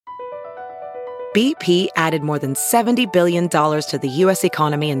BP added more than $70 billion to the U.S.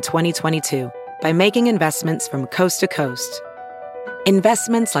 economy in 2022 by making investments from coast to coast.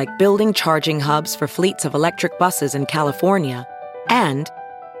 Investments like building charging hubs for fleets of electric buses in California and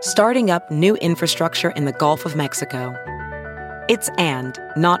starting up new infrastructure in the Gulf of Mexico. It's and,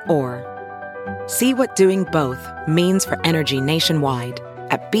 not or. See what doing both means for energy nationwide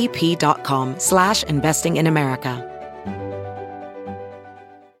at bp.com/investing in America.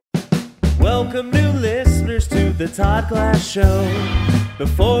 Welcome new listeners to the Todd Glass Show.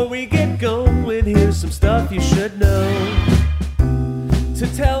 Before we get going, here's some stuff you should know. To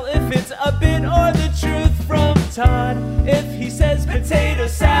tell if it's a bit or the truth from Todd. If he says potato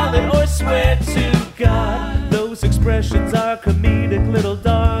salad or swear to God, those expressions are comedic, little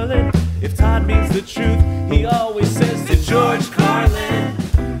darling. If Todd means the truth, he always says to George Carlin.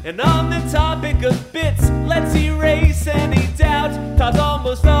 And on the topic of bits, let's erase any doubt. Todd's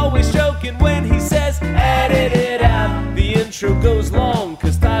almost always joking when he says edit it out. The intro goes long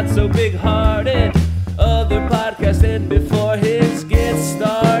cause Todd's so big-hearted. Other podcasts end before his gets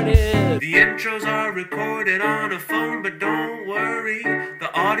started. The intros are recorded on a phone, but don't worry, the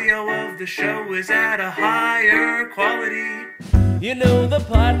audio of the show is at a higher quality. You know the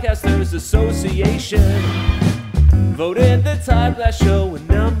Podcasters Association voted the Todd Glass Show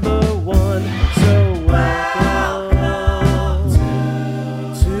 #1. So welcome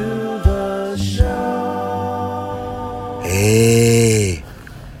to the show. Hey.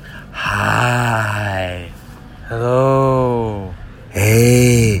 Hi. Hello.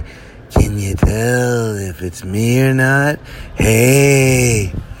 Hey. Can you tell if it's me or not?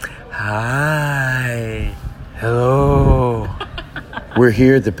 Hey. Hi. Hello. We're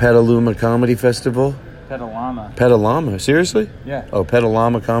here at the Petaluma Comedy Festival. Petaluma, seriously? Yeah. Oh,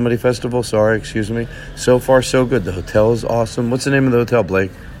 Petaluma Comedy Festival. Sorry, excuse me. So far, so good. The hotel is awesome. What's the name of the hotel,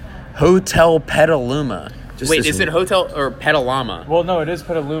 Blake? Hotel Petaluma. Wait, is it Hotel or Petaluma? Well, no, it is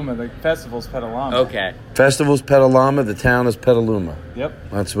Petaluma. The festival's Petaluma. Okay. Festival's Petaluma. The town is Petaluma. Yep.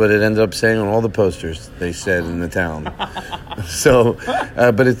 That's what it ended up saying on all the posters they said in the town. So,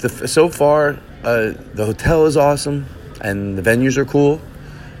 but so far, the hotel is awesome, and the venues are cool,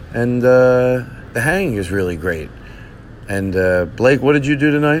 and the hanging is really great. And Blake, what did you do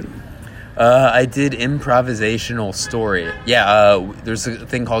tonight? I did improvisational story. Yeah, there's a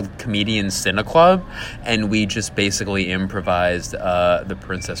thing called Comedian Cine Club, and we just basically improvised The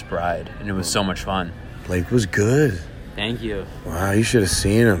Princess Bride, and it was so much fun. Blake was good. Thank you. Wow, you should have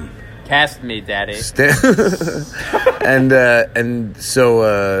seen him. Cast me, Daddy. And so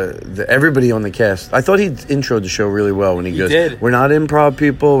everybody on the cast, I thought he introed the show really well when he goes, did. We're not improv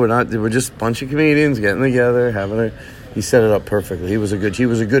people, we're just a bunch of comedians getting together, he set it up perfectly. He was a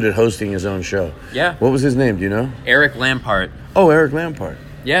good at hosting his own show. Yeah. What was his name, do you know? Eric Lampart. Oh, Eric Lampart.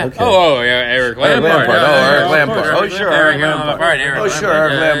 Yeah. Okay. Oh, yeah, Eric Lampart. Eric Lampart. Oh, sure, Eric Lampart. Eric Lampart. Oh, sure,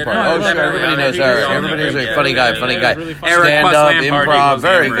 everybody knows Eric. Everybody's a funny guy. Eric Stand up, improv,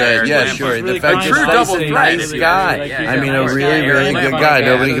 very good. Yeah, Lampart. sure. The A fact true that double he's a threat. nice guy. Yeah, I mean, a nice really, guy. really good guy.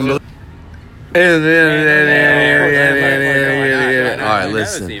 Nobody can believe. All right,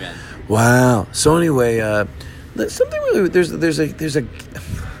 listen. Wow. So anyway, something really. There's a.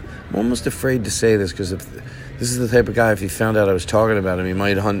 I'm almost afraid to say this because if this is the type of guy, if he found out I was talking about him, he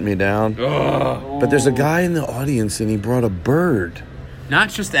might hunt me down. But there's a guy in the audience, and he brought a bird. Not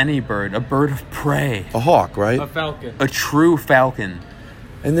just any bird, a bird of prey. A hawk, right? A falcon. A true falcon.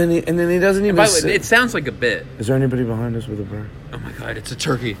 And then he doesn't even. By the way, it sounds like a bit. Is there anybody behind us with a bird? Oh my God, it's a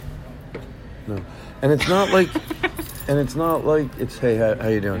turkey. No, and it's not like. And it's not like it's, hey, how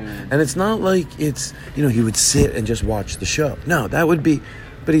you doing? And it's not like it's, he would sit and just watch the show. No, that would be,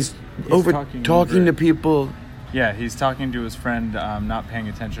 but he's over talking to people. Yeah, he's talking to his friend, not paying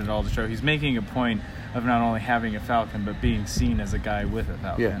attention at all to the show. He's making a point of not only having a falcon, but being seen as a guy with a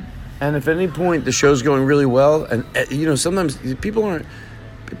falcon. Yeah. And if at any point the show's going really well, and, sometimes people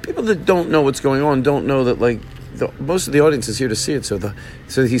that don't know what's going on don't know that, like, most of the audience is here to see it. So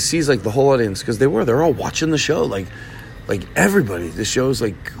he sees, like, the whole audience, because they're all watching the show, like everybody. The show's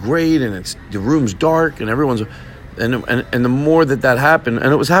like great, and the room's dark, and everyone's, and the more that happened,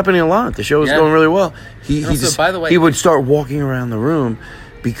 and it was happening a lot. The show was going really well. He would start walking around the room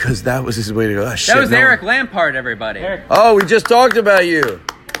because that was his way to go. Oh, shit, That was Eric Lampart, everybody. Oh, we just talked about you.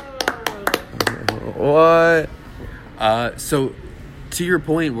 What? So, to your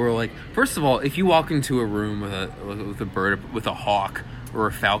point, we're like, first of all, if you walk into a room with a bird, with a hawk or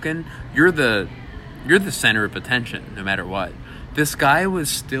a falcon, you're the center of attention, no matter what. This guy was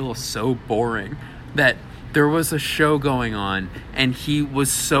still so boring that there was a show going on, and he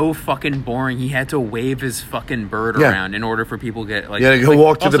was so fucking boring. He had to wave his fucking bird around in order for people to get like. You gotta go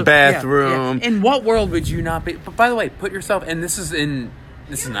walk to the bathroom. Yeah. In what world would you not be? But by the way, put yourself. And this is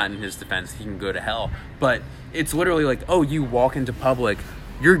not in his defense. He can go to hell. But it's literally like, oh, you walk into public,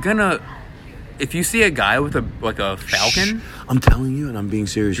 you're gonna. If you see a guy with a falcon, I'm telling you, and I'm being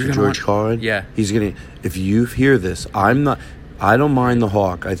serious. For George Carlin, he's gonna. If you hear this, I don't mind the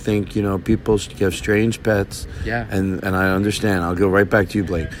hawk. I think, people have strange pets. Yeah. And I understand. I'll go right back to you,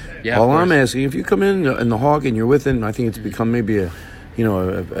 Blake. Yeah. All I'm asking, if you come in the hawk and you're with it, and I think it's become maybe a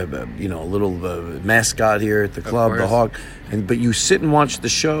little mascot here at the club, the hawk. But you sit and watch the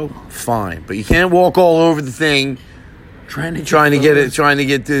show, fine. But you can't walk all over the thing, trying to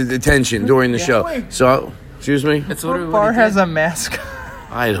get the attention during the show. Wait. So, excuse me. It's What literally bar what he has did. a mascot?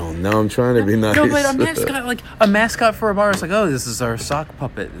 I don't know. I'm trying to be nice. No, but a mascot for a bar is like, oh, this is our sock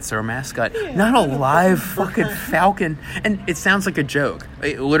puppet. It's our mascot. Not a live fucking falcon. And it sounds like a joke.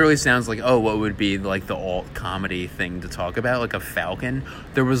 It literally sounds like, oh, what would be like the alt comedy thing to talk about? Like a falcon.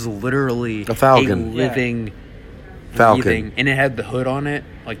 There was literally a falcon. A living falcon. breathing, and it had the hood on it,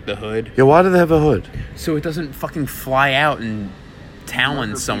 like the hood. Yeah, why do they have a hood? So it doesn't fucking fly out and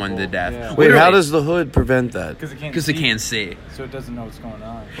talon someone to death. Yeah. Wait, how does the hood prevent that? Because it can't see. So it doesn't know what's going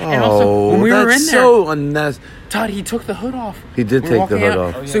on. And also, when we were in that's there, so unnecessary. Todd, he took the hood off. He did We were take the walking hood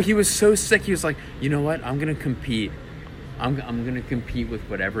out. off. So he was so sick. He was like, you know what? I'm gonna compete. I'm gonna compete with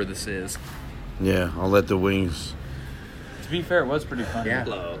whatever this is. Yeah, I'll let the wings. To be fair, it was pretty funny. Yeah.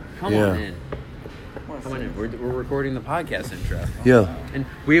 Come Yeah. on in. Come on in. We're recording the podcast intro. Yeah. And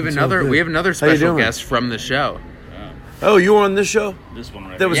we have That's another all good. How you special doing? guest from the show. Oh, you were on this show? This one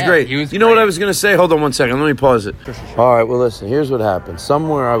right That was Yeah, great. he was You know what great. I was going to say? Hold on one second. Let me pause it. All right. Well, listen. Here's what happened.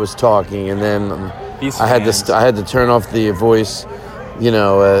 Somewhere I was talking, and then I had to turn off the voice.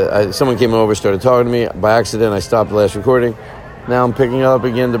 Someone came over, started talking to me by accident. I stopped the last recording. Now I'm picking it up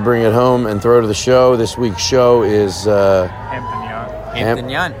again to bring it home and throw to the show. This week's show is Hampton Yount. Hampton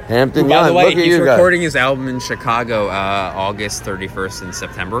Yount. Hampton Who, by Yount. the way, Look at he's you guys. recording his album in Chicago August 31st and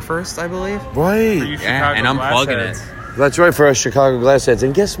September 1st, I believe. Right. Yeah, and I'm plugging it. That's right, for us Chicago Glassheads.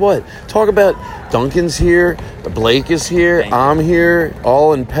 And guess what? Talk about Duncan's here, Blake is here, I'm here,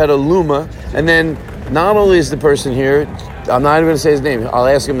 all in Petaluma. And then not only is the person here, I'm not even going to say his name. I'll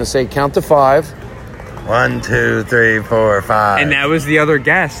ask him to say, count to 5. 1, 2, 3, 4, 5. And that was the other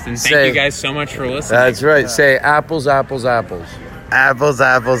guest. And thank you guys so much for listening. That's right. Say apples, apples, apples. Apples,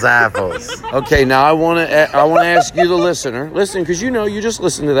 apples, apples. Okay, now I want to ask you, the listener. Listen, because you just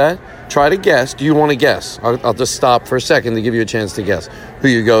listen to that. Try to guess. Do you want to guess? I'll just stop for a second to give you a chance to guess. Who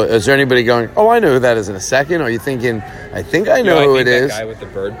you go? Is there anybody going, oh, I know who that is in a second? Or are you thinking, I think I know who it is? That guy with the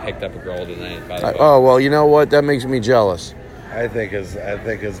bird picked up a girl tonight, by the way. Oh, well, you know what? That makes me jealous. I think his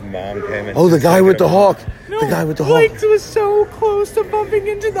mom came in. Oh, the guy with the hawk. The guy with the hawk. Blake was so close to bumping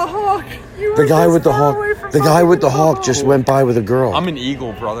into the hawk. The guy with the hawk. The guy with the hawk just went by with a girl. I'm an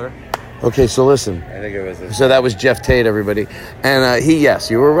eagle, brother. Okay, so listen. I think it was. So that was Jeff Tate, everybody. And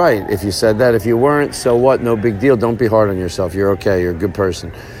yes, you were right. If you said that, if you weren't, so what? No big deal. Don't be hard on yourself. You're okay. You're a good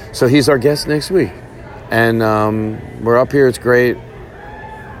person. So he's our guest next week. And we're up here. It's great.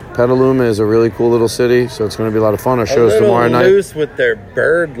 Petaluma is a really cool little city, so it's going to be a lot of fun. Our show's tomorrow night. Loose with their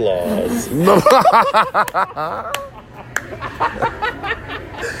bird laws. You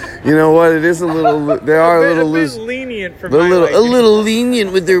know what? It is a little. They are a little loose. Lenient for A little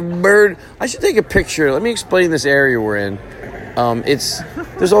lenient with their bird. I should take a picture. Let me explain this area we're in.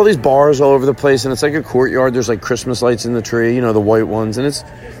 There's all these bars all over the place, and it's like a courtyard. There's like Christmas lights in the tree, the white ones, and it's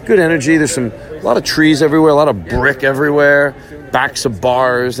good energy. There's a lot of trees everywhere, a lot of brick everywhere, backs of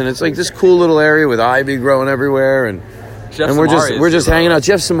bars, and it's like this cool little area with ivy growing everywhere, and we're just hanging out.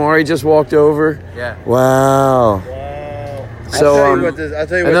 Jeff Samari just walked over. Yeah. Wow. So I'll tell you what this let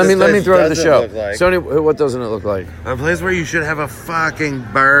me place throw to the doesn't show. look like. Sony, what doesn't it look like? A place where you should have a fucking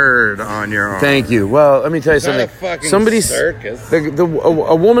bird on your arm. Thank you. Well, let me tell you It's not something. a fucking Somebody's circus.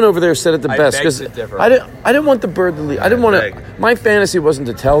 A woman over there said it the best beg because to differ. I didn't want the bird to leave. I didn't want beg. to. My fantasy wasn't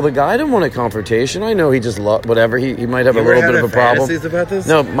to tell the guy. I didn't want a confrontation. I know he just whatever. He might have You a little ever bit had of a problem. fantasies about this?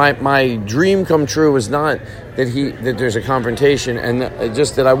 No, my dream come true was not that there's a confrontation, and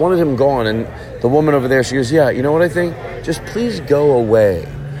just that I wanted him gone. And the woman over there, she goes, "Yeah, you know what I think? Just please go away."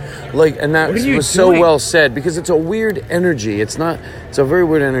 And that was so well said because it's a weird energy. It's a very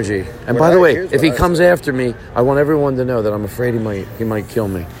weird energy. And by the way, if he comes after me, I want everyone to know that I'm afraid he might kill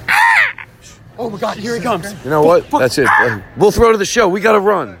me. Oh my God, here he comes. You know what? That's it. We'll throw to the show. We got to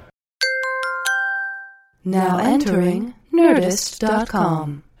run. Now entering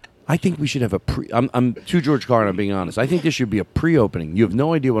Nerdist.com. I think we should have I'm to George Carlin, I'm being honest. I think this should be a pre-opening. You have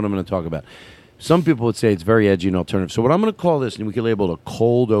no idea what I'm going to talk about. Some people would say it's very edgy and alternative. So what I'm going to call this, and we can label it a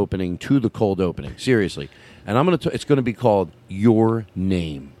cold opening to the cold opening. Seriously. And it's going to be called Your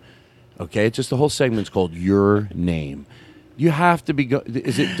Name. Okay? It's just the whole segment's called Your Name. You have to be.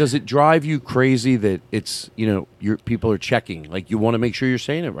 Does it drive you crazy that it's your people are checking? Like you want to make sure you're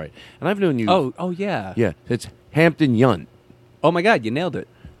saying it right. And I've known you. Oh yeah. Yeah. It's Hampton Yount. Oh my God, you nailed it.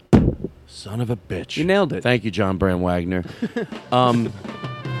 Son of a bitch. You nailed it. Thank you, John Brand Wagner.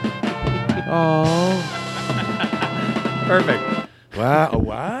 Perfect.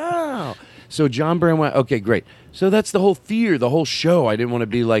 Wow. So John Brand Wagner. Okay, great. So that's the whole theater, the whole show. I didn't want to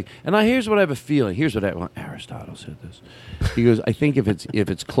be like. And here's what I have a feeling. Here's what Aristotle said this. He goes, I think if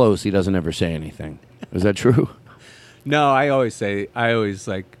it's close, he doesn't ever say anything. Is that true? No, I always correct.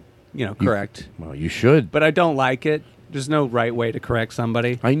 Well, you should. But I don't like it. There's no right way to correct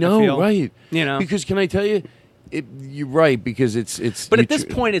somebody. I know, right? Because can I tell you, you're right. Because it's. But at this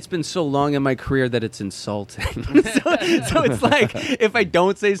point, it's been so long in my career that it's insulting. so it's like if I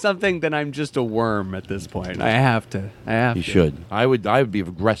don't say something, then I'm just a worm at this point. I have to. You should. I would be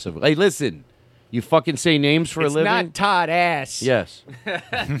aggressive. Hey, listen. You fucking say names for a living? It's not Todd Ass. Yes.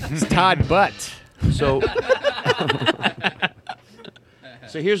 It's Todd Butt. So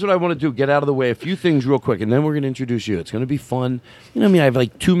here's what I want to do. Get out of the way. A few things real quick, and then we're going to introduce you. It's going to be fun. I mean, I have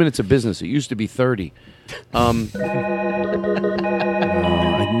like 2 minutes of business. It used to be 30. I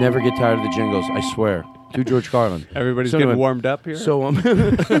never get tired of the jingles. I swear. To George Carlin. Everybody's getting warmed up here? So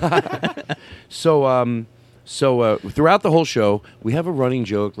throughout the whole show, we have a running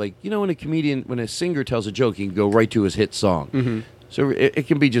joke. Like, when a singer tells a joke, he can go right to his hit song. Mm-hmm. So it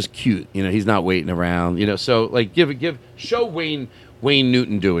can be just cute. He's not waiting around. So like show Wayne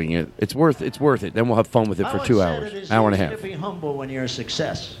Newton doing it. It's worth it. Then we'll have fun with it for 2 hours, hour and a half. It's to be humble when you're a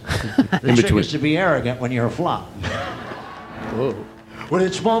success. The trick is to be arrogant when you're a flop. Whoa. When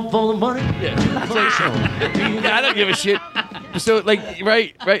it's one for the money, I don't give a shit. So like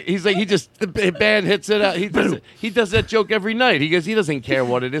right. He's like the band hits it out. He does that joke every night. He goes, he doesn't care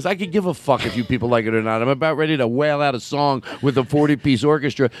what it is. I could give a fuck if you people like it or not. I'm about ready to wail out a song with a 40-piece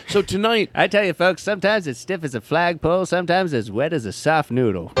orchestra. So tonight, I tell you, folks, sometimes it's stiff as a flagpole. Sometimes it's wet as a soft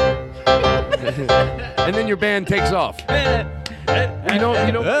noodle. And then your band takes off.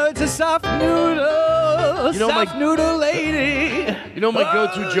 It's a soft noodle. Soft noodle lady. My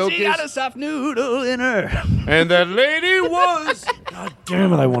go-to joke is, she got a soft noodle in her. And that lady was. God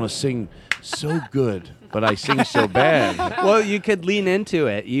damn it! I want to sing so good, but I sing so bad. Well, you could lean into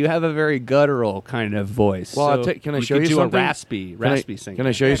it. You have a very guttural kind of voice. Well, can I show you something? A raspy singing. Can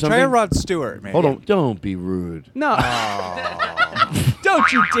I show you something? Try Rod Stewart, man. Hold on! Don't be rude. No.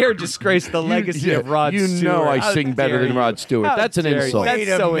 Don't you dare disgrace the legacy of Rod Stewart. You know I sing better than Rod Stewart. That's an insult. That's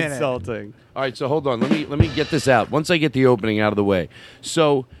so insulting. All right, so hold on. Let me get this out. Once I get the opening out of the way.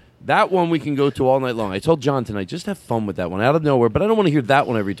 So that one we can go to all night long. I told John tonight, just have fun with that one out of nowhere, but I don't want to hear that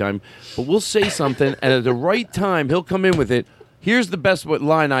one every time. But we'll say something, and at the right time, he'll come in with it. Here's the best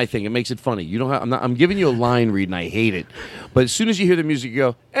line I think. It makes it funny. You don't have, I'm giving you a line read, and I hate it. But as soon as you hear the music, you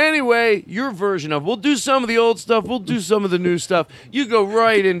go, anyway, your version of, we'll do some of the old stuff, we'll do some of the new stuff. You go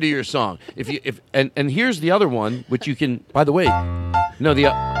right into your song. And here's the other one, which you can, by the way,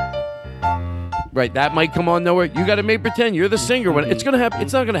 right, that might come on nowhere. You got to make pretend you're the singer. When it's gonna happen,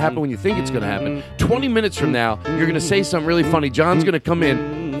 it's not gonna happen when you think it's gonna happen. 20 minutes from now, you're gonna say something really funny. John's gonna come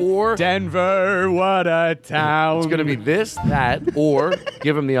in, or Denver, what a town. It's gonna be this, that, or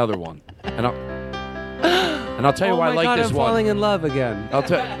give him the other one. And I'll tell you why I like this I'm one. I'm falling in love again.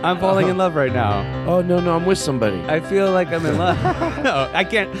 I'm falling in love right now. Oh no, I'm with somebody. I feel like I'm in love. No, I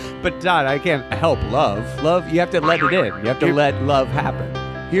can't. But Todd, I can't help love. Love, you have to let it in. You have to let love happen.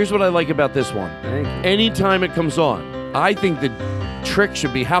 Here's what I like about this one. Anytime it comes on, I think the trick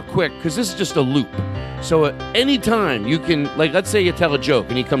should be how quick, because this is just a loop. So anytime you can, like, let's say you tell a joke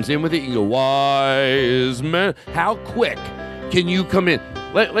and he comes in with it, you go, wise man. How quick can you come in?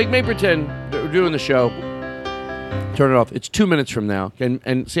 Like, may pretend we're doing the show. Turn it off. It's 2 minutes from now.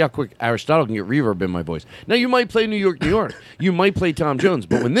 And see how quick Aristotle can get reverb in my voice. Now, you might play New York, New York. You might play Tom Jones.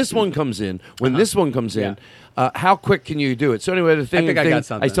 But when this one comes in, how quick can you do it? So anyway, I got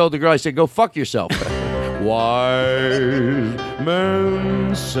something. I told the girl, I said, go fuck yourself. Wise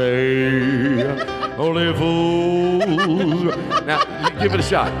men say only fools. Now, give it a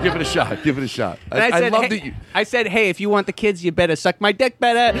shot. Give it a shot. Give it a shot. I said, hey, if you want the kids, you better suck my dick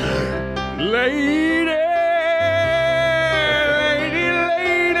better. Lady,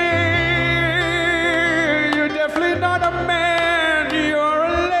 you're definitely not a man. You're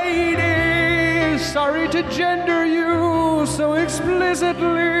a lady. Sorry to gender you so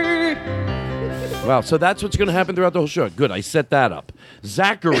explicitly. Wow, so that's what's going to happen throughout the whole show. Good, I set that up.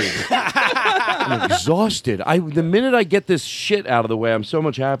 Zachary. I'm exhausted. The minute I get this shit out of the way, I'm so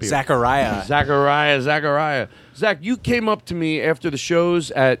much happier. Zachariah. Zach, you came up to me after the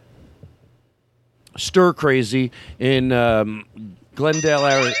shows at Stir Crazy in Glendale,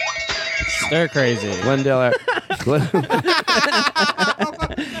 Arizona. Stir Crazy. Glendale,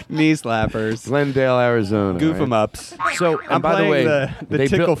 Knee slappers. Glendale, Arizona. Goof right? 'em ups. So, and I'm by the way, the they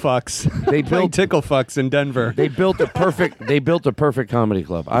tickle built- fucks. They Playing built tickle fucks in Denver. They built a perfect comedy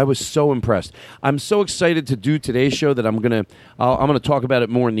club. I was so impressed. I'm so excited to do today's show that I'm gonna talk about it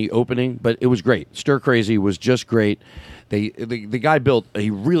more in the opening. But it was great. Stir Crazy was just great. The guy he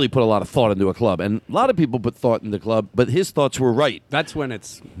really put a lot of thought into a club, and a lot of people put thought in the club, but his thoughts were right. That's when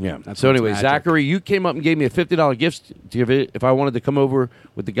it's So anyway, Zachary, you came up and gave me a $50 gift to give it if I wanted to come over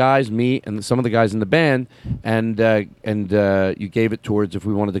with the guys, me and some of the guys in the band, and you gave it towards if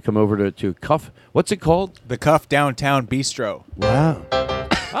we wanted to come over to Cuff. What's it called? The Cuff Downtown Bistro. Wow.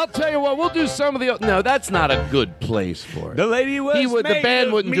 I'll tell you what, we'll do some of the. No, that's not a good place for it. The lady was. The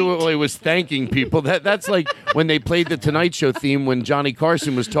band wouldn't do it while he was thanking people. That's like when they played the Tonight Show theme when Johnny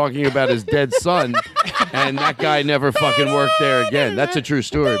Carson was talking about his dead son, and that guy never fucking worked there again. That's a true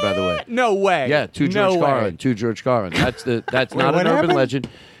story, by the way. No way. Yeah, to George Carlin. To George Carlin. That's not an urban legend.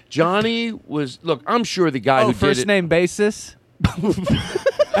 Johnny was. Look, I'm sure the guy who did it. First name basis.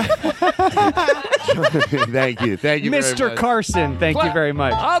 Thank you, Mr. very much. Carson. Thank you very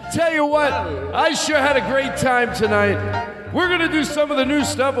much. I'll tell you what, I sure had a great time tonight. We're gonna do some of the new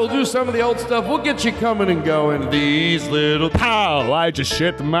stuff. We'll do some of the old stuff. We'll get you coming and going. These little Pow! I just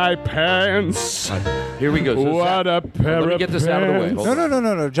shit my pants. Here we go. So What a pair let me of get this out of the way. pants. Hold on.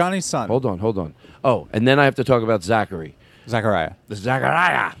 No. Johnny's son. Hold on. Oh, and then I have to talk about Zachary. Zachariah.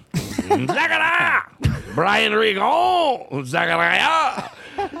 Zachariah. Brian Regal. Zachariah.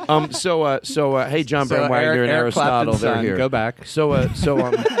 Hey, John Brown Wagner and Eric Aristotle, Clapton's they're son. here. Go back.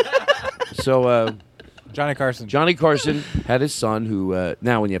 Johnny Carson. Johnny Carson had his son who,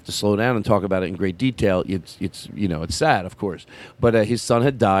 now when you have to slow down and talk about it in great detail, it's sad, of course. But his son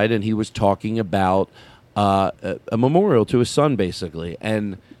had died, and he was talking about a memorial to his son, basically,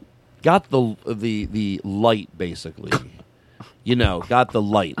 and got the light, basically. Got the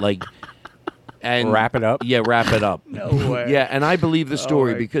light, like. And wrap it up? Yeah, wrap it up. No way. Yeah, and I believe the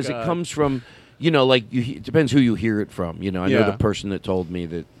story my because God. it comes from, it depends who you hear it from. I know Yeah. the person that told me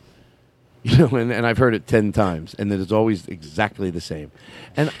that, and I've heard it 10 times, and that it's always exactly the same.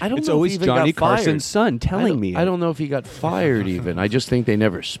 And I don't It's know always if he even Johnny got fired. Carson's son telling me. I don't know if he got fired even. I just think they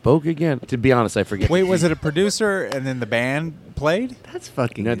never spoke again. To be honest, I forget. Wait, was it a producer and then the band played? That's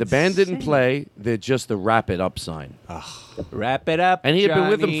fucking. No, the band didn't play. Just the wrap it up sign. Wrap it up. And he had been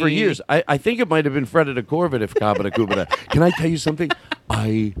with them for Johnny. years. I think it might have been Freda Corvid if Kabada Kubada. Can I tell you something?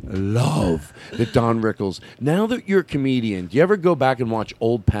 I love that Don Rickles. Now that you're a comedian, do you ever go back and watch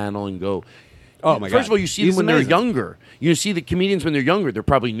old panel and go, Oh my God! First of all, you see He's them when amazing. they're younger. You see the comedians when they're younger, they're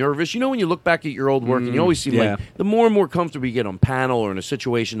probably nervous. When you look back at your old work, and you always seem yeah. like the more and more comfortable you get on panel or in a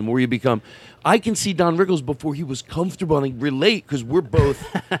situation, the more you become. I can see Don Rickles before he was comfortable and relate because we're both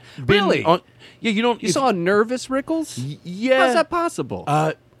Really? You saw a nervous Rickles? Yeah. How's that possible?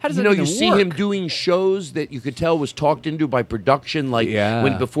 How does that you even see work? him doing shows that you could tell was talked into by production, like Yeah.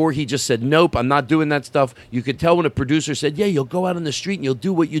 when before he just said, nope, I'm not doing that stuff. You could tell when a producer said, yeah, you'll go out on the street and you'll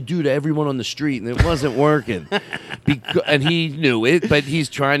do what you do to everyone on the street, and it wasn't working. And he knew it, but he's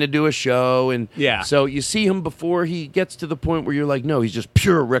trying to do a show, and Yeah. so you see him before he gets to the point where you're like, no, he's just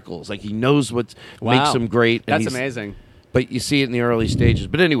pure Rickles. Like he knows what makes him great. And That's he's- amazing. But you see it in the early stages.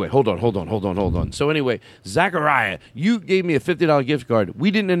 But anyway, hold on. So anyway, Zachariah, you gave me a $50 gift card.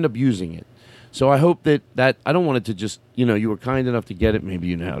 We didn't end up using it. So I hope that I don't want it to just, you were kind enough to get it. Maybe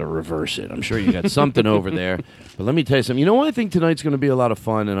you know how to reverse it. I'm sure you got something over there. But let me tell you something. You know what? I think tonight's going to be a lot of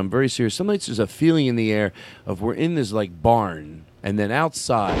fun, and I'm very serious. Some nights there's a feeling in the air of we're in this like barn, and then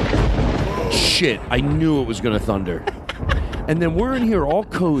outside, shit, I knew it was going to thunder. And then we're in here all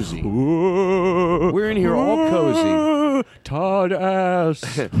cozy. Todd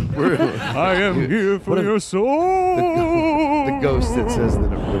ass. I am here for your soul. The ghost that says the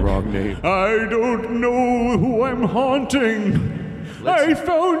wrong name. I don't know who I'm haunting. I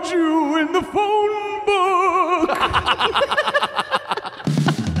found you in the phone book.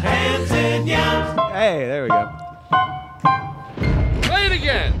 Hampton Yount. Hey, there we go. Play it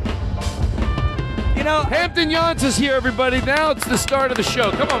again. Hampton Yount is here, everybody. Now it's the start of the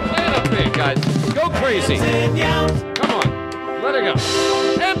show. Come on, play it up big, guys. Go crazy. Hampton Yount. Come on. Let it go.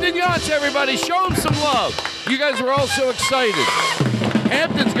 Hampton Yount, everybody. Show him some love. You guys were all so excited.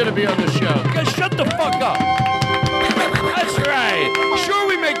 Hampton's going to be on the show. You guys shut the fuck up. That's right. Sure,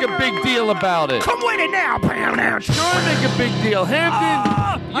 we make a big deal about it. Come with it now, pal. Now, Sure, make a big deal.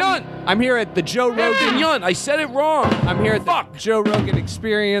 Hampton Yount. I'm here at the Joe Rogan. Hampton Yount. I said it wrong. I'm here at the Joe Rogan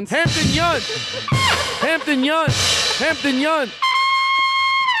Experience. Hampton Yount. Hampton Yount. Hampton Yount.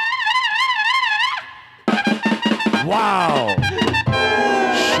 Wow.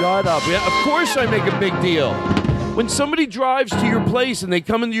 Shut up. Yeah, of course I make a big deal. When somebody drives to your place and they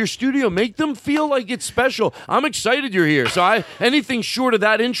come into your studio, make them feel like it's special. I'm excited you're here. So anything short of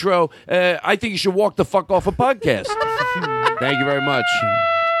that intro, I think you should walk the fuck off a podcast. Thank you very much.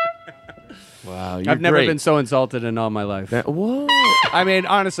 Wow, I've never been so insulted in all my life. Whoa. I mean,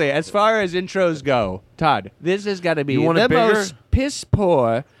 honestly, as far as intros go, Todd, this has got to be You the bigger? most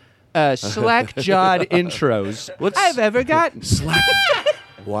piss-poor, slack-jawed intros I've ever gotten.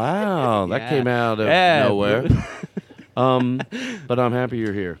 Wow, that Yeah. came out of Yeah. nowhere. But I'm happy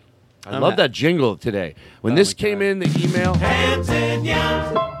you're here. I love that jingle today. When this came in, the email. Hampton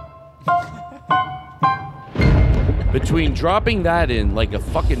Yount. Between dropping that in like a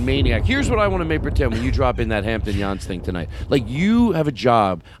fucking maniac. Here's what I want to make pretend when you drop in that Hampton Yount thing tonight. Like, you have a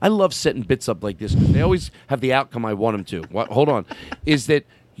job. I love setting bits up like this. They always have the outcome I want them to. Hold on. Is that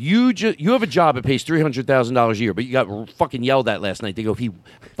you have a job that pays $300,000 a year, but you got fucking yelled at last night. They go, if he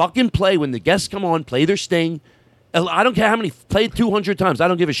fucking play when the guests come on, play their sting. I don't care how many, play it 200 times. I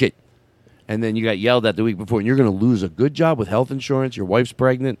don't give a shit. And then you got yelled at the week before, and you're going to lose a good job with health insurance. Your wife's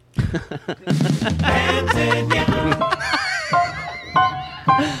pregnant.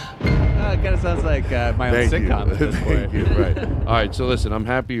 It kind of sounds like my own sitcom at this point. Thank you. Right. All right, so listen, I'm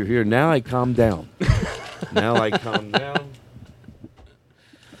happy you're here. Now I calm down.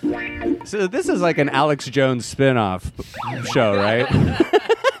 So this is like an Alex Jones spin-off show, right?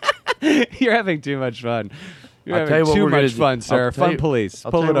 You're having too much fun. You're I'll tell you having what too we're gonna much do. fun, sir. I'll tell Fun you- police.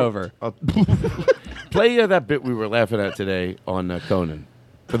 I'll Pull tell it you over. Play that bit we were laughing at today on Conan.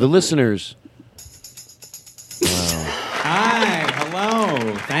 For the listeners. Hi, hello.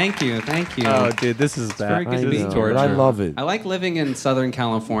 Thank you. Oh, dude, this is bad. very good to This be is here. But I love it. I like living in Southern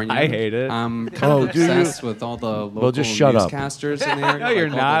California. I hate it. I'm kind of do you? obsessed with all the local just shut up. newscasters in there. No, you're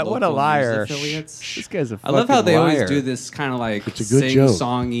all the not. What a local liar. news affiliates. This guy's a I love how they fucking always liar. do this kind of like It's a good joke.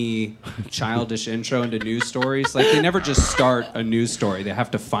 sing-songy, childish intro into news stories. Like, they never just start a news story. They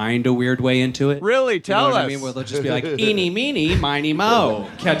have to find a weird way into it. Really? You know Tell what us. I mean? Where they'll just be like, eeny, meeny, miny, mo.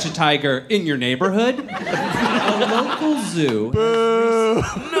 Catch a tiger in your neighborhood. A local zoo.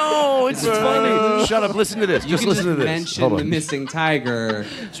 No, it's funny. Shut up. Listen to this. You Just can listen just to this. mention Hold the on. missing tiger,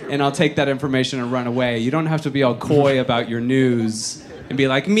 and I'll take that information and run away. You don't have to be all coy about your news and be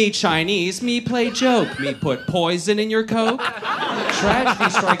like, me Chinese, me play joke, me put poison in your Coke. Tragedy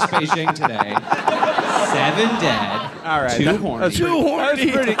strikes Beijing today. 7 dead. All right. 2 horny.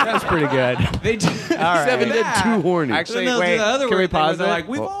 That's pretty good. They do. All right. 7 dead, 2 horny. Actually, Then they'll do wait. the other Can we weird thing where pause it? they're like,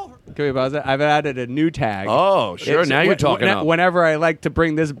 we've all. Can we pause it? I've added a new tag. Oh, sure. Now you're talking up. Whenever I like to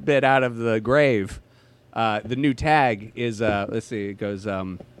bring this bit out of the grave, the new tag is, let's see, it goes,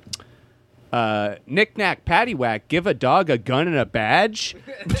 knick-knack, paddywhack, give a dog a gun and a badge?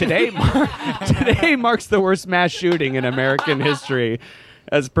 Today marks the worst mass shooting in American history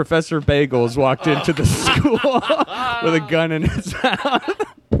as Professor Bagels walked into the school with a gun in his mouth.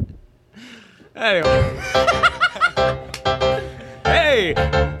 Anyway. Hey,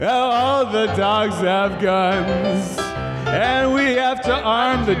 all the dogs have guns, and we have to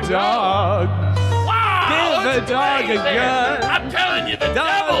arm the dog. Wow, give the dog a gun. I'm telling you, the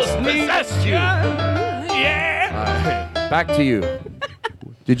Dogs devil's need possessed you. gun. Yeah. Back to you.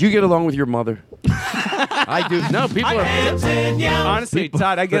 Did you get along with your mother? I do. No, people are. Honestly,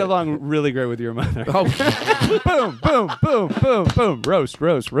 Todd, I get along really great with your mother. Oh, Boom, boom, boom, boom, boom. Roast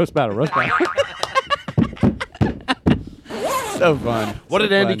battle. So fun. what So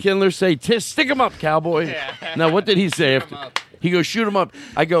did Andy fun. Kindler say? Stick him up, cowboy. Now, what did he say after? He goes, shoot him up.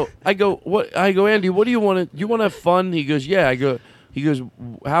 I go, what? I go, Andy, what do you want to? You want to have fun? He goes, yeah. He goes,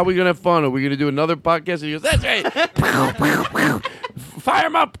 how are we gonna have fun? Are we gonna do another podcast? And he goes, that's right. Fire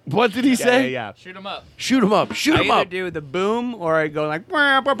him up. What did he say? Yeah. Shoot him up. Shoot him up. Shoot I him either up. do the boom or I go like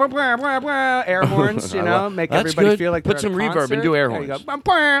wah, wah, wah, wah, wah, wah, air horns, you know, make That's everybody good. feel like Put they're at some a reverb and concert. do air There you go. horns. Wah,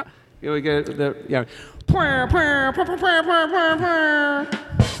 wah. Here we go.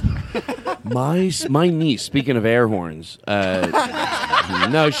 My niece. Speaking of air horns,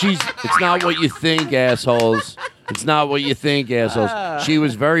 no, it's not what you think, assholes. It's not what you think, assholes. She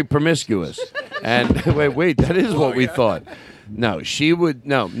was very promiscuous, and wait, that is what we thought. No, she would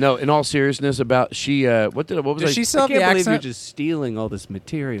no. In all seriousness, about she what was Does I? she still I have the can't believe you're accent? just stealing all this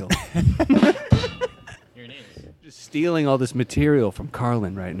material. Just stealing all this material from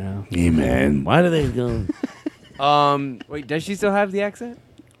Carlin right now. Hey man, why do they go? Wait, does she still have the accent?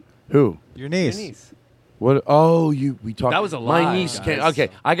 Who? Your niece. What? Oh, we talked. That was a My lie, niece guys. came. Okay,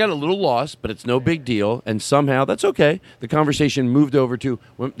 I got a little lost, but it's no big deal. And somehow that's okay. The conversation moved over to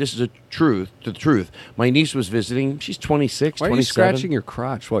this is the truth. My niece was visiting. She's 26, Why are you 27. scratching your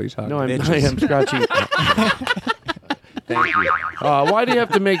crotch while you're talking? No, I am scratching. Thank you. Why do you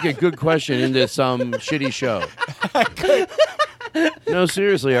have to make a good question into some shitty show? No,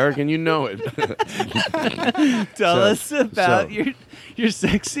 seriously, Eric, and you know it. Tell us about your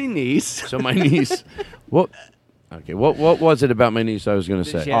sexy niece. So my niece, what was it about my niece I was going to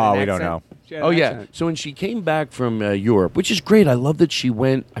say? We don't know. Oh, yeah. So when she came back from Europe, which is great. I love that she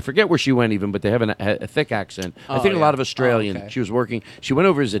went. I forget where she went even, but they have a thick accent. I think a lot of Australian. okay. She was working. She went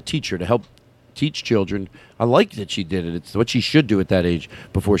over as a teacher to help teach children. I like that she did it. It's what she should do at that age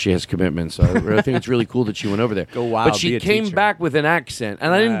before she has commitments. I think it's really cool that she went over there. Go wild, But she be a came teacher. back with an accent,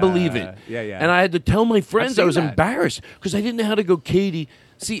 and I didn't believe it. Yeah. And I had to tell my friends I seen was that. embarrassed because I didn't know how to go, Katie.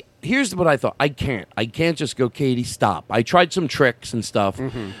 See, here's what I thought. I can't just go, Katie, stop. I tried some tricks and stuff,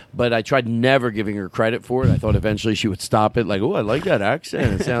 but I tried never giving her credit for it. I thought eventually she would stop it. Like, oh, I like that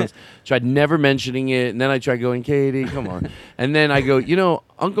accent. It sounds. Tried never mentioning it, and then I tried going, Katie, come on. And then I go,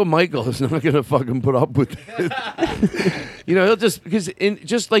 Uncle Michael is not going to fucking put up with it. He'll just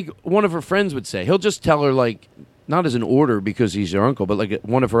just like one of her friends would say, he'll just tell her like. Not as an order because he's her uncle, but like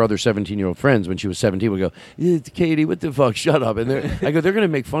one of her other 17-year-old friends when she was 17 would go, Katie, what the fuck? Shut up. And I go, they're going to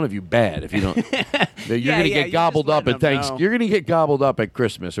make fun of you bad if you don't. You're going to get gobbled up at You're going to get gobbled up at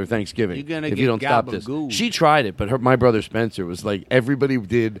Christmas or Thanksgiving You're gonna if get you don't stop this. gabagool. She tried it, but my brother Spencer was like, everybody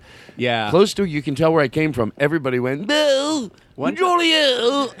did. Yeah. Close to, you can tell where I came from. Everybody went, Bill.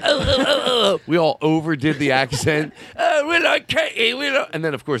 Julia. We all overdid the accent. We like Katie. And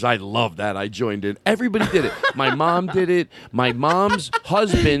then, of course, I loved that. I joined in. Everybody did it. My mom did it. My mom's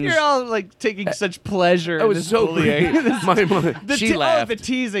husband. You're all like taking such pleasure. It in was this so bullying. great. My mom, she laughed. Oh, the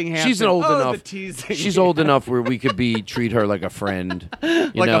teasing. Hampton. She's old enough. The teasing. She's old enough where we could treat her like a friend,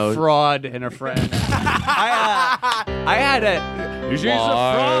 a fraud and a friend. I had a. She's a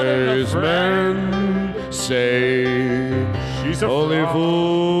fraud and a friend. Men say she's a only fraud.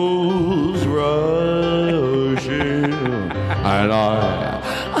 fools rush in, and I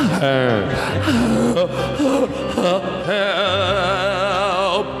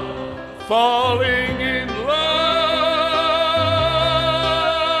help falling in love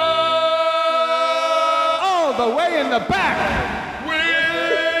All the way in the back. with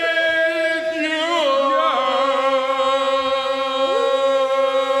you.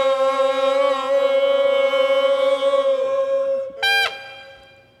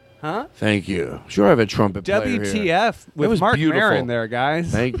 Huh? Thank you. Sure, I have a trumpet player here. WTF That with was Mark beautiful. Maron there,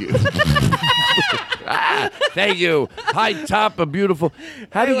 guys. Thank you. Thank you. High top, a beautiful.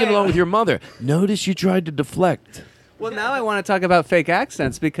 How do you get along with your mother? Notice you tried to deflect. Well, now I want to talk about fake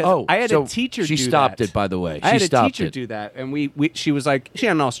accents because I had a teacher She do stopped that. it, by the way. I had She a stopped teacher it. do that, and she was like, she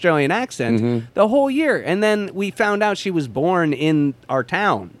had an Australian accent the whole year, and then we found out she was born in our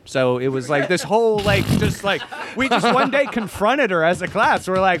town. So it was like this whole we just one day confronted her as a class.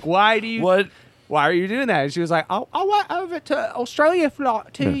 We're like, why are you doing that? And she was like, I went over to Australia for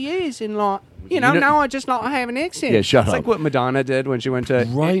like 2 years and like. Now I just not have an accent. Yeah, shut it's up. like what Madonna did when she went to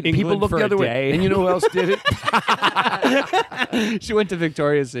England People look for the a other way. day. And you know who else did it? She went to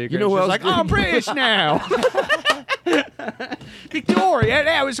Victoria's Secret. You know who She was else like, I'm did it? British now. Victoria,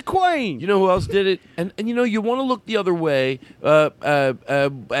 that was queen. You know who else did it? And you want to look the other way.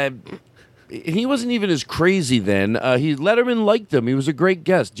 He wasn't even as crazy then. Letterman liked him. He was a great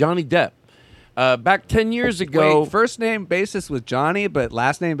guest. Johnny Depp. Back 10 years ago. Wait, first name basis with Johnny, but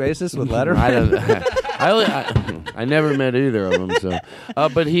last name basis with Letterman. I don't. I never met either of them. So,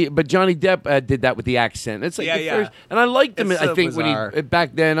 but Johnny Depp did that with the accent. It's like Yeah, the yeah. first, and I liked him. It's I so think bizarre. when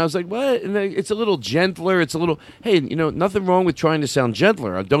back then I was like, what? And then it's a little gentler. It's a little. Hey, nothing wrong with trying to sound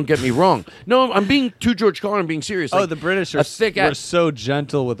gentler. Don't get me wrong. No, I'm being too George Carlin. I'm being serious. Oh, Like, the British a thick were so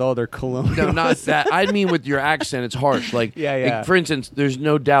gentle with all their colonial. No, not that. I mean with your accent, it's harsh. Like, Yeah. like, for instance, there's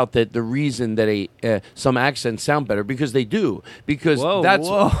no doubt that the reason that some accents sound better because they do. Because that's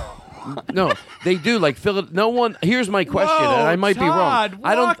no, they do. Like no one. Here's my question, and I might be wrong.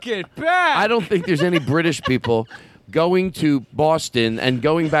 Walk it back. I don't think there's any British people going to Boston and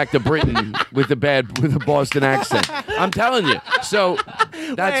going back to Britain with a Boston accent. I'm telling you. So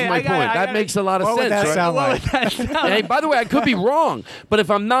that's my point. That makes a lot of sense. What would that right? sound like? Hey, by the way, I could be wrong, but if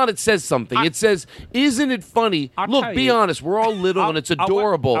I'm not, it says something. It says, "Isn't it funny?" Look, be honest. We're all little, and it's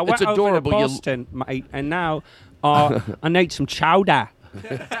adorable. I went It's adorable. over to Boston, mate, and now I need some chowder.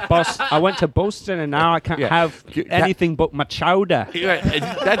 Boss, I went to Boston and now I can't have anything but my chowder.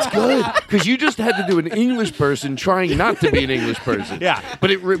 That's good because you just had to do an English person trying not to be an English person. Yeah, but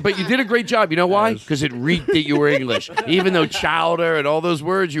you did a great job. You know why? Because it reeked that you were English, even though chowder and all those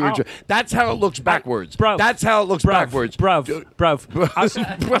words you were. That's how it looks backwards, bro. That's how it looks backwards, bro.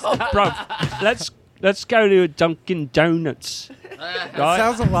 Let's go to a Dunkin' Donuts. That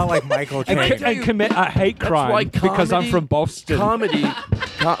sounds a lot like Michael Caine. And commit a hate crime because I'm from Boston.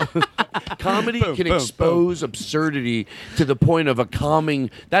 Comedy can expose absurdity to the point of a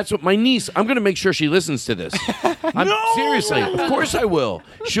calming. That's what my niece. I'm going to make sure she listens to this. Seriously, of course I will.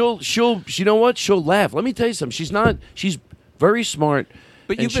 She'll. You know what? She'll laugh. Let me tell you something. She's very smart.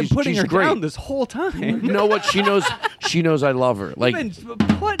 But you've been putting her down this whole time. You know what? She knows I love her. Like, you've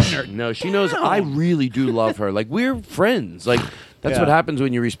been putting her. No, she knows I really do love her. Like, we're friends. Like, that's what happens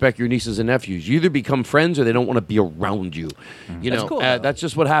when you respect your nieces and nephews. You either become friends or they don't want to be around you. You know, cool, that's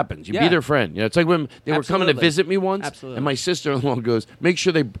just what happens. You be their friend. You know, it's like when they were coming to visit me once, and my sister-in-law goes, "Make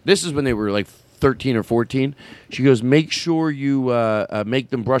sure they." This is when they were like 13 or 14. She goes, "Make sure you make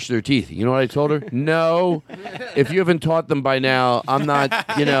them brush their teeth." You know what I told her? No. If you haven't taught them by now, I'm not.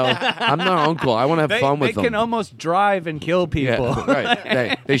 I'm not uncle. I want to have fun with them. They can almost drive and kill people. Yeah,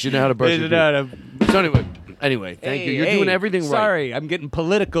 right. They should know how to brush their teeth. So anyway, thank you. You're doing everything right. Sorry, I'm getting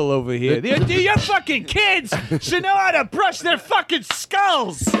political over here. Your fucking kids should know how to brush their fucking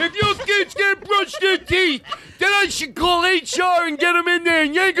skulls. If your kids can't brush their teeth, then I should call HR and get them in there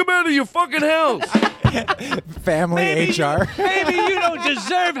and yank them out of your fucking house. Family HR. Maybe you don't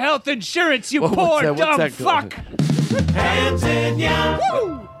deserve health insurance, you poor dumb fuck. Hampton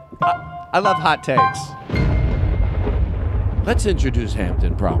Yount. I love hot takes. Let's introduce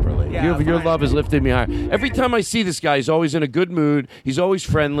Hampton properly. Yeah, your love is lifting me higher. Every time I see this guy, he's always in a good mood. He's always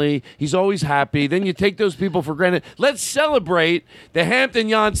friendly. He's always happy. Then you take those people for granted. Let's celebrate the Hampton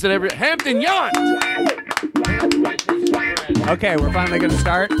Younts Hampton Yount! Okay, we're finally going to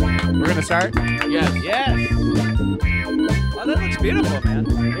start. We're going to start? Yes. Oh, that looks beautiful, man.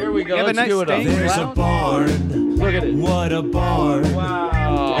 Here we go. Let's do it up. There's a barn. Look at it. What a barn.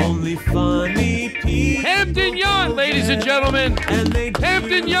 Wow. Only funny people. Hampton Yount, ladies and gentlemen. And they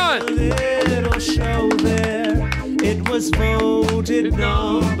Hampton Yount. little show there. It was voted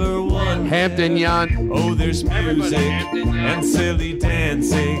number one. Hampton Yount. Oh, there's music and silly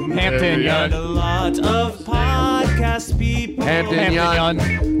dancing. Hampton And Yount. a lot of podcast people. Hampton Yount.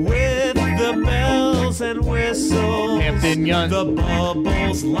 With the bells and whistles. Hampton Yount. The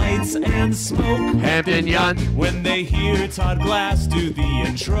bubbles, lights, and smoke. Hampton Yount. When they hear Todd Glass do the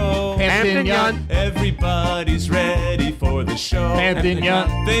intro. Hampton Yount. Everybody's ready for the show. Hampton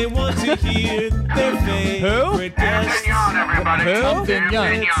Yount. They want to hear their favorite guest. Hampton Yount, everybody. Who? Hampton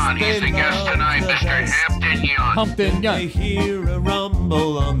Yount. He's the guest tonight, Mr. Hampton Yount. Hampton They Yount. hear a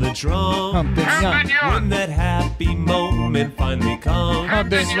rumble on the drum. Hampton Yount. When that happy moment finally comes.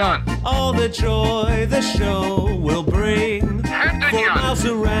 Hampton Yount. All the joy the show will bring. Hampton For Yount. miles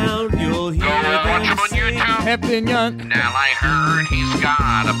around you'll hear Go watch them him on sing. YouTube. Hampton Yount. Now I heard he's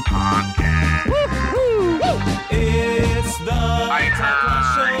got a podcast. It's the I Todd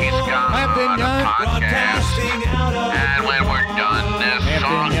Glass heard Show. he's got Hampton a Yount. podcast. Broadcasting out of And when we're done this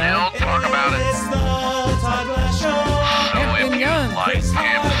song, he'll talk about it. It's the Todd Glass Show. So if you like him,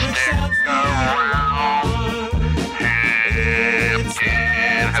 stick around.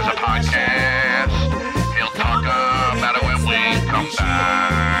 Hampton has a podcast. He'll talk about it when we come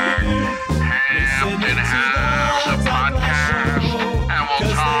back. Hampton has a podcast, and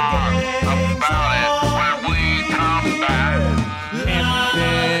we'll talk about it when we come back.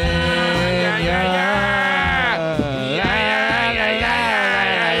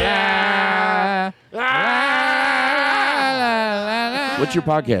 What's your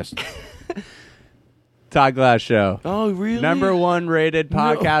podcast? Todd Glass Show. Oh, really? Number 1 rated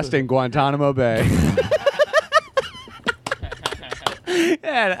podcast in Guantanamo Bay.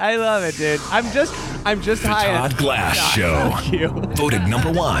 Yeah, I love it, dude. I'm just high. Todd Glass Show. Fuck you. Voted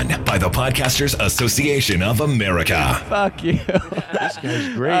number 1 by the Podcasters Association of America. Fuck you. This guy's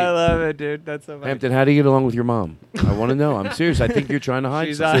great. I love it, dude. That's so funny. Hampton, how do you get along with your mom? I want to know. I'm serious. I think you're trying to hide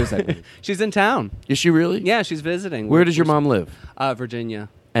She's, something. She's in town. Is she really? Yeah, she's visiting. Where does your mom live? Virginia.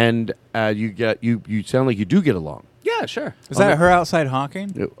 And you sound like you do get along. Yeah, sure. Is that her outside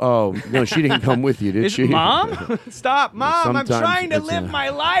honking? Oh, no, she didn't come with you, did Is she? Mom? Stop, Mom. I'm Sometimes trying to it's, live my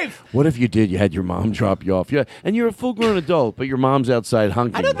life. What if you did? You had your mom drop you off. Yeah, and you're a full-grown adult, but your mom's outside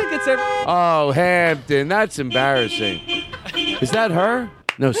hunking. I don't think it's ever. Oh, Hampton, that's embarrassing. Is that her?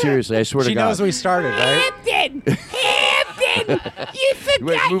 No, seriously, I swear to She God. knows we started, right? Hampton, you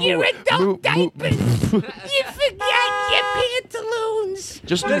forgot your adult diapers. You forgot your pantaloons. horns?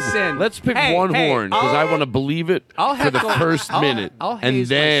 Just listen. Let's pick hey, one hey, horn because I want to believe it I'll for have the to- first minute, I'll and haze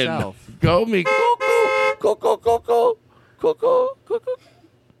then myself. go me. Go.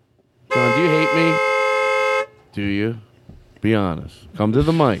 John, do you hate me? Do you? Be honest. Come to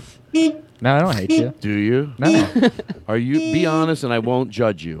the mic. No, I don't hate you. Do you? No. Are you? Be honest, and I won't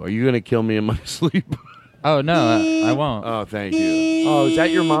judge you. Are you going to kill me in my sleep? Oh no, I won't. Oh, thank you. Oh, is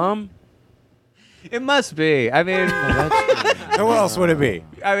that your mom? It must be. I mean, Who else would it be?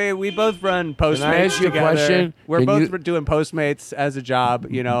 I mean, we both run Postmates Can I ask you a together. question? We're Can both you- doing Postmates as a job,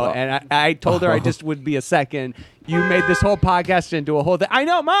 you know. And I told her I just would be a second. You made this whole podcast into a whole thing. I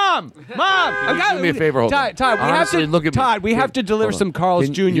know, Mom. Can you do me a favor? Hold on. Todd, we Honestly, have to look at me. Todd. We have to deliver Hold on. some Carl's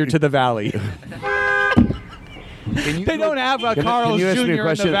Can Jr. you- to the Valley. They don't have a Can Carl's you ask Jr. me a in the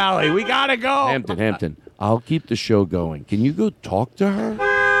question? Valley. We gotta go. Hampton. I'll keep the show going. Can you go talk to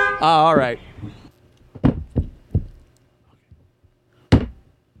her? All right.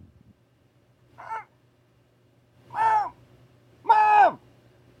 Mom!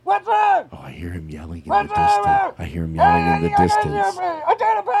 What's wrong? Oh, I hear him yelling in What's the distance. wrong? I hear him yelling in the distance. I'm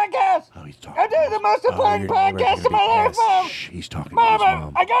doing a podcast. Oh, he's talking. I'm doing the most important your neighbor's podcast gonna of my be life, pissed. Mom. Shh, he's talking Mom, to his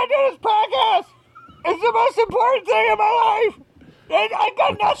mom. I gotta do this podcast. It's the most important thing in my life. And I've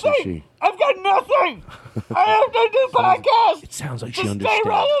got nothing. I've got nothing. I have to do podcasts. It sounds like to she stay understands.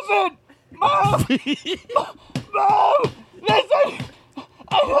 relevant. Mom! Mom! Listen!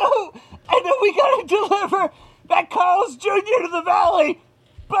 I know we gotta deliver that Carl's Jr. to the Valley,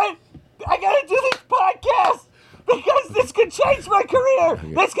 but I gotta do this podcast because this could change my career.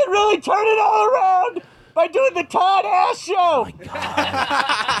 This could really turn it all around by doing the Todd Ass show.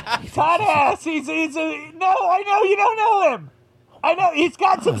 Todd Ass, he's a, no, I know you don't know him. I know, he's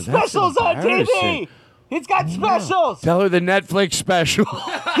got some that's specials on TV. embarrassing. He's got specials. Tell her the Netflix special.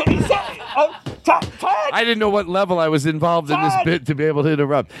 Todd, I didn't know what level I was involved in this bit to be able to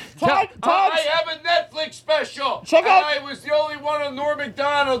interrupt. Todd, I have a Netflix special. Check out- I was the only one on Norm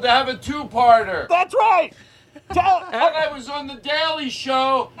Macdonald to have a two-parter. That's right. And I was on the Daily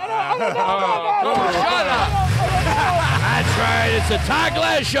Show. Shut up. That's right. It's the Todd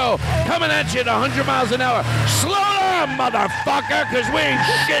Glass Show coming at you at 100 miles an hour. Slow down, motherfucker, because we ain't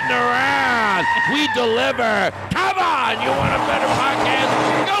shitting around. We deliver. Come on. You want a better podcast?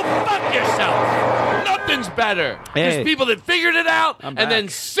 Go fuck yourself. Nothing's better. Hey. There's people that figured it out and then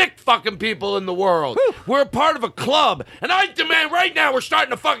sick fucking people in the world. We're a part of a club. And I demand right now we're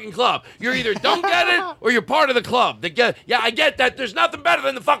starting a fucking club. You either don't get it or you're part of the club. Yeah, I get that. There's nothing better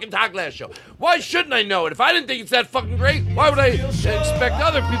than the fucking Todd Glass Show. Why shouldn't I know it? If I didn't think it's that fucking great, why would I expect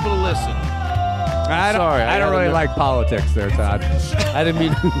other people to listen? I don't really like politics there, Todd. I didn't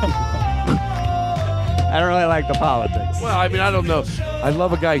mean... I don't really like the politics. Well, I mean, I don't know. I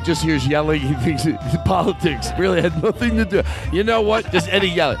love a guy who just hears yelling. He thinks politics really had nothing to do. You know what? Just Eddie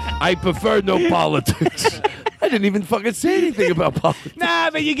yelling. I prefer no politics. I didn't even fucking say anything about politics. Nah,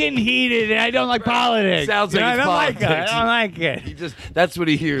 but you're getting heated, and I don't like politics. Sounds like I it's don't politics. like it. I don't like it. He just—that's what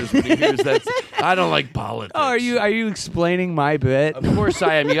he hears when he hears that. I don't like politics. Oh, are you explaining my bit? Of course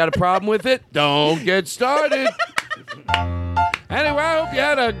I am. You got a problem with it? Don't get started. Anyway, I hope you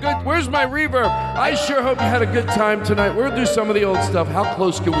had a good... Where's my reverb? I sure hope you had a good time tonight. We'll do some of the old stuff. How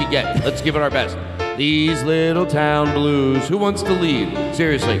close can we get? Let's give it our best. These little town blues. Who wants to lead?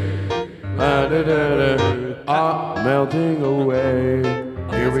 Seriously. Melting away.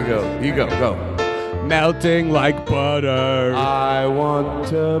 Here we go. You go. Go. Melting like butter. I want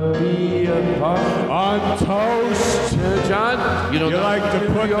to be a part on toast. John, you don't like to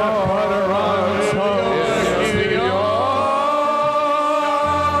put the butter on toast.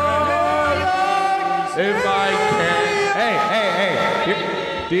 If I can.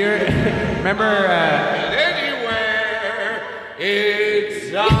 Hey. Do you remember? Anywhere,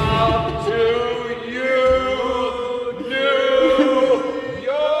 it's up to you, New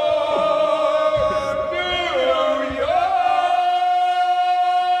York.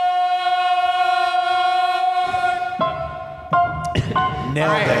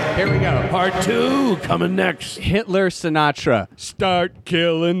 Nailed it. Here we go. Part 2 coming next. Hitler Sinatra. Start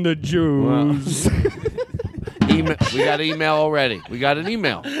killing the Jews. We got an email already. We got an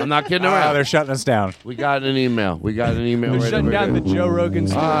email. I'm not kidding around. They're shutting us down. We got an email. They're shutting down the Joe Rogan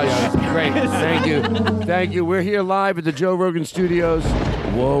Studios. Great. Thank you. We're here live at the Joe Rogan Studios.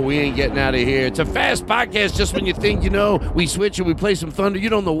 Whoa, we ain't getting out of here. It's a fast podcast. Just when you think, we switch and we play some thunder, you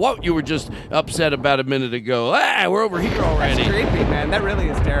don't know what you were just upset about a minute ago. We're over here already. That's creepy, man. That really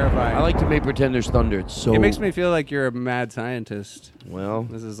is terrifying. I like to make pretend there's thunder. It's so... It makes me feel like you're a mad scientist. Well...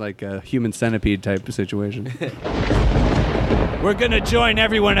 This is like a human centipede type of situation. We're going to join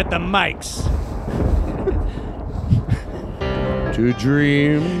everyone at the mics. to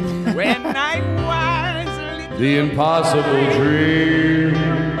dream When I was the impossible dream,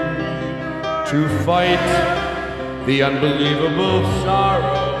 to fight the unbelievable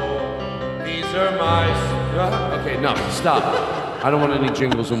sorrow. These are my... Okay, no, stop. I don't want any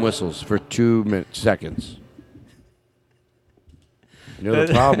jingles and whistles for 2 seconds. You know,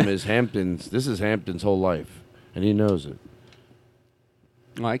 the problem is this is Hampton's whole life, and he knows it.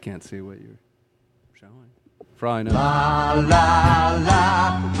 Oh, I can't see what you're showing. For all I know. La la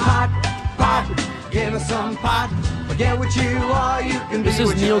la, pot, pot, give us some pot. Forget what you are, you can This be is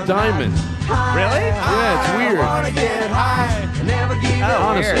what Neil you're Diamond. not. Really? Yeah, it's weird. I wanna get high, never give up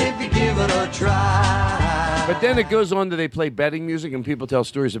honestly. if you give it a try. But then it goes on to they play betting music, and people tell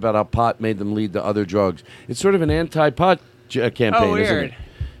stories about how pot made them lead to other drugs. It's sort of an anti-pot campaign, Oh, isn't weird. it?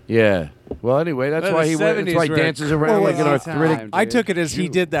 Yeah. Well, anyway, that's Well, why the he 70s that's why he were dances a around like an crazy arthritic. time, I dude. took it as he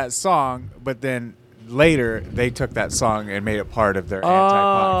did that song, but then later they took that song and made it part of their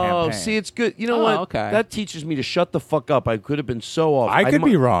anti-pot Oh, campaign. see, it's good. You know Oh, what? okay. That teaches me to shut the fuck up. I could have been so off. I could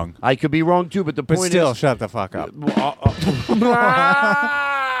be wrong, I could be wrong too, but the but point still, is, shut the fuck up.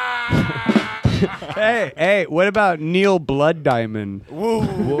 Hey, what about Neil Blood Diamond? Whoa.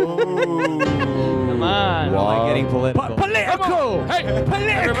 Come on, Wow. I'm like getting political. Political! Hey, Political!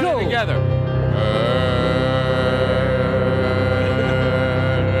 everybody together.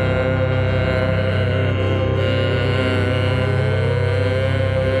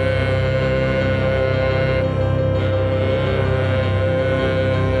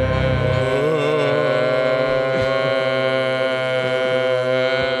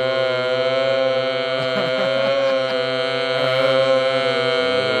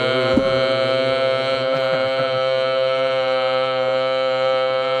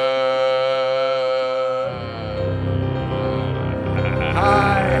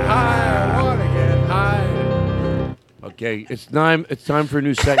 Okay, it's time for a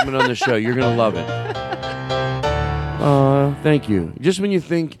new segment on the show. You're gonna love it. Thank you. Just when you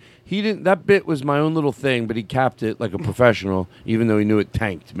think he didn't, that bit was my own little thing, but he capped it like a professional, even though he knew it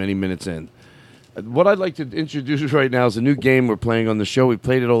tanked many minutes in. What I'd like to introduce right now is a new game we're playing on the show. We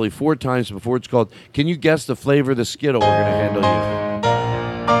played it only 4 times before. It's called "Can You Guess the Flavor of the Skittle?" We're gonna handle you.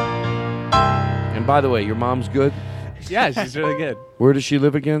 And by the way, your mom's good. Yeah, she's really good. Where does she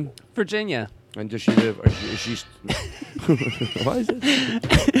live again? Virginia. And does she live? Is she why is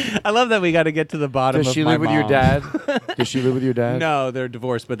it? I love that we got to get to the bottom Does of she my live with your mom. dad? Does she live with your dad? No, they're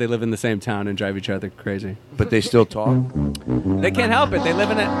divorced, but they live in the same town and drive each other crazy. But they still talk? They can't help it. They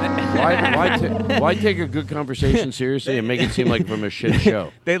live in it. Why take a good conversation seriously and make it seem like from a shit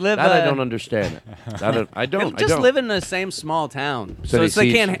show? They live. That I don't understand. I don't. Just live in the same small town, So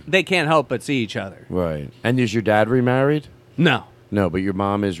they can't help but see each other. Right. And is your dad remarried? No. No, but your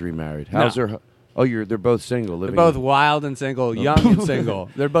mom is remarried. How's No. her? Oh, they're both single. They're Living both wild and single, young and single.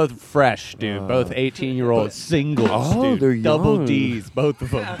 They're both fresh, dude. Both 18-year-old singles, Oh, dude. they're Double young. D's, both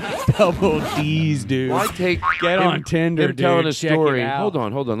of them. Double D's, dude. Why take Get him, on Tinder, him dude. telling a Check it story? out. Hold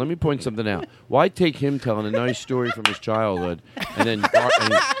on. Let me point something out. Why take him telling a nice story from his childhood and then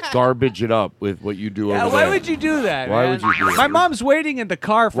and garbage it up with what you do Yeah, over why there? would you do that? Why man? would you do that? My mom's waiting in the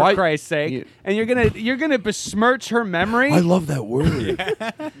car for Why- Christ's sake, and you're gonna besmirch her memory. I love that word.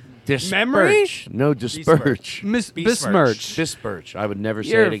 Memory? Disperch. No, disperch. Besmirch. Disperch. I would never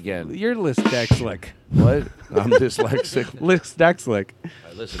say it again. You're dyslexic. What? I'm dyslexic. Dyslexic.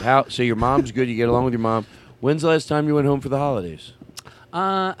 Listen, so your mom's good. You get along with your mom. When's the last time you went home for the holidays?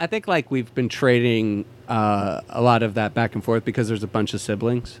 I think we've been trading a lot of that back and forth because there's a bunch of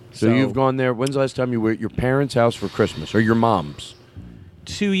siblings. So you've gone there. When's the last time you were at your parents' house for Christmas or your mom's?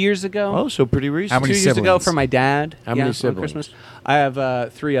 2 years ago. Oh, so pretty recent. How many 2 years ago siblings? for my dad. How many on siblings? Christmas. I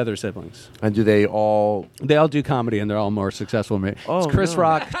have 3 other siblings. And do they all? They all do comedy, and they're all more successful than me. Oh, it's Chris no.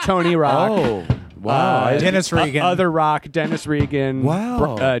 Rock, Tony Rock. Oh, wow. Dennis Regan. Other Rock, Dennis Regan.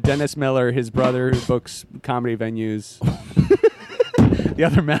 Wow. Dennis Miller, his brother, who books comedy venues. The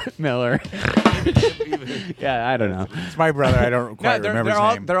other Miller. Yeah, I don't know. It's my brother. I don't quite remember his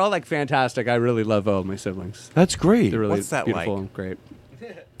name. They're all fantastic. I really love all my siblings. That's great. They're really What's that beautiful like? and great.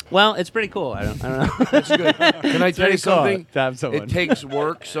 Well, it's pretty cool. I don't know. That's good. Can I tell you pretty cool something? to have someone. It takes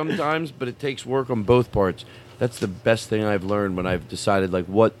work sometimes, but it takes work on both parts. That's the best thing I've learned when I've decided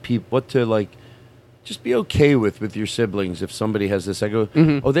what to just be okay with your siblings. If somebody has this, I go,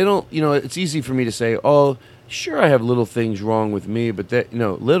 oh, they don't. It's easy for me to say, oh, sure, I have little things wrong with me, but that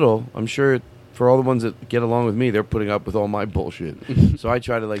little. I'm sure for all the ones that get along with me, they're putting up with all my bullshit. So I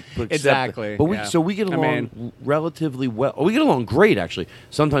try to accept Exactly, it. But yeah. we get I along relatively well. Oh, we get along great, actually.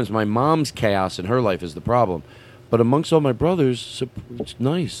 Sometimes my mom's chaos in her life is the problem. But amongst all my brothers, it's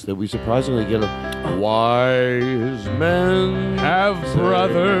nice that we surprisingly get a wise men have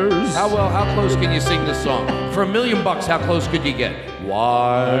brothers. How close can you sing this song? For $1 million, how close could you get?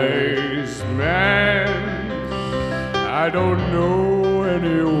 Wise man, I don't know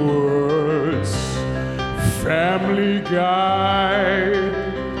any words. Family Guy.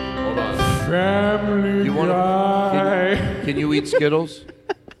 Hold on. Family Guy. Can you eat Skittles?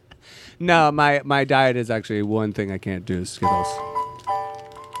 No, my diet is actually one thing I can't do is Skittles.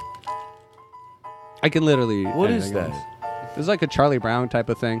 I can literally eat What is anything that? else. It's like a Charlie Brown type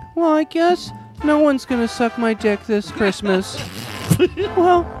of thing. Well, I guess no one's gonna suck my dick this Christmas.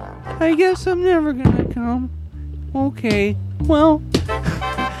 Well, I guess I'm never gonna come. Okay. Well,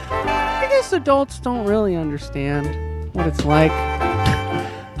 I guess adults don't really understand what it's like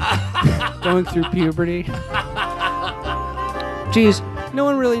going through puberty. Jeez, no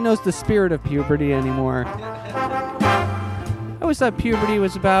one really knows the spirit of puberty anymore. I always thought puberty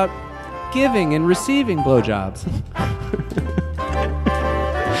was about giving and receiving blowjobs.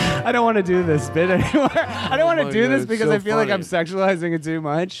 I don't want to do this bit anymore. I don't want to do this because I feel like I'm sexualizing it too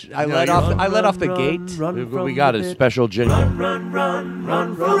much. I let off the gate. We got a special jingle. Run from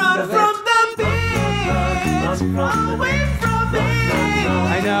the bit. Away from me.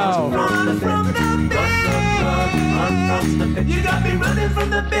 I know. Run from the bit. You got me running from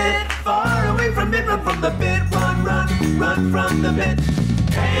the bit. Far away from it. Run from the bit. Run from the bit.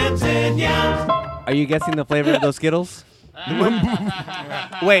 Hampton Yount. Are you guessing the flavor of those Skittles?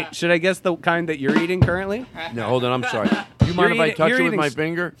 Wait, should I guess the kind that you're eating currently? No, hold on. I'm sorry. Do you mind if I touch it with my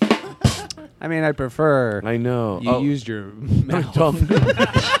finger? I mean, I prefer. I know. You used your mouth.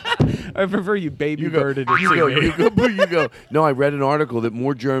 I prefer you baby birded it. You go. No, I read an article that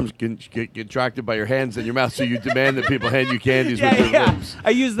more germs can get attracted by your hands than your mouth, so you demand that people hand you candies with their lips. I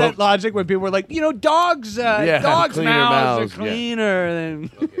use that logic when people were like, dogs' mouths are cleaner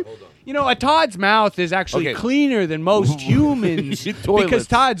than. Okay, hold on. A Todd's mouth is actually cleaner than most humans because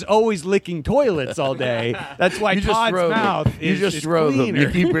Todd's always licking toilets all day. That's why Todd's mouth is throw cleaner. them. You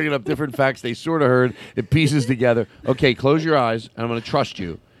keep bringing up different facts they sort of heard. It pieces together. Okay, close your eyes, and I'm going to trust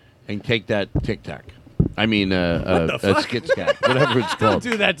you and take that Tic Tac. I mean, Skit Scat, whatever it's called.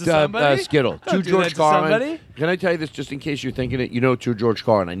 Don't do that to somebody. Skittle. Don't do that to somebody. Can I tell you this just in case you're thinking it? To George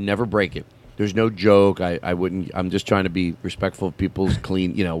Carlin, I never break it. There's no joke. I wouldn't. I'm just trying to be respectful of people's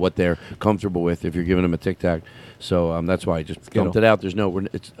clean, what they're comfortable with. If you're giving them a Tic Tac, so that's why I just dumped it out. There's no.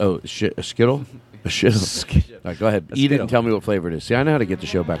 It's a Skittle. A Skittle. All right, go ahead. Eat it and tell me what flavor it is. See, I know how to get the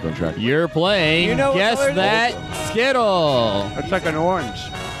show back on track. You're playing. Guess that Skittle. It's like an orange.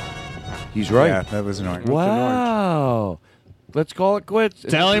 He's right. Yeah, that was an orange. Wow. Let's call it quits.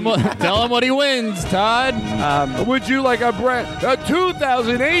 Tell him what he wins, Todd. Would you like a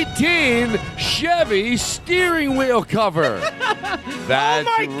 2018 Chevy steering wheel cover? That's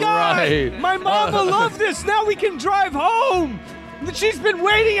oh my God! right. My mom will love this. Now we can drive home. She's been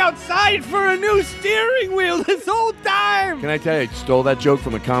waiting outside for a new steering wheel this whole time. Can I tell you, I stole that joke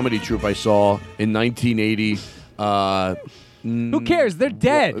from a comedy troupe I saw in 1980. Who cares? They're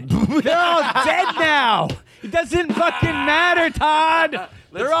dead. They're all dead now. It doesn't fucking matter, Todd.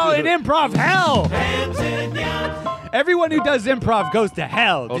 They're all in improv hell. Everyone who does improv goes to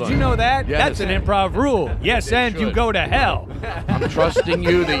hell. Did you know that? Yes. That's an improv rule. Yes, and you go to hell. I'm trusting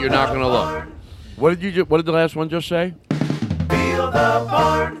you that you're not going to look. What did the last one just say? Feel the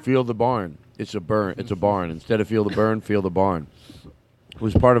barn. Feel the barn. It's a burn. It's a barn. Instead of feel the burn, feel the barn. It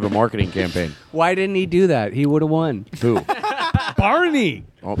was part of a marketing campaign. Why didn't he do that? He would have won. Who? Barney.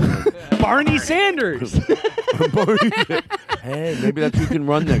 Oh, Barney Sanders. Hey, maybe that's who can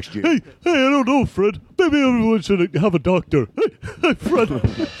run next year. Hey, I don't know, Fred. Maybe everyone should have a doctor. Hey, Fred.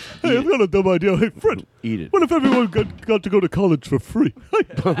 Hey, I've got a dumb idea. Hey, Fred. Eat it. What if everyone got to go to college for free?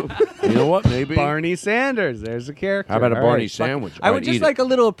 You know what? Maybe. Barney Sanders. There's a character. How about a All Barney right, sandwich? I All would right, just eat like a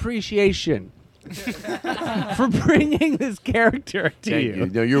little appreciation for bringing this character to Thank you. you.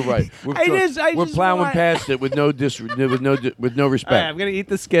 No, you're right. We're I just plowing want- past it with no respect. All right, I'm gonna eat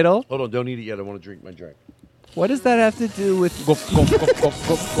the Skittle. Hold on, don't eat it yet. I want to drink my drink. What does that have to do with piece of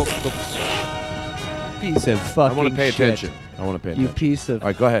fucking I want to pay shit. attention. I want to pay attention. You piece of All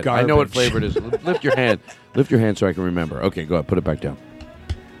right, go ahead. I know what garbage. flavor it is. Lift your hand. Lift your hand so I can remember. Okay, go ahead. Put it back down.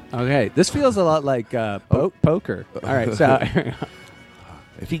 Okay, this feels a lot like poker. All right, so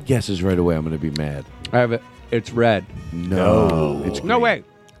If he guesses right away, I'm going to be mad. I have it. It's red. No, it's No green. way.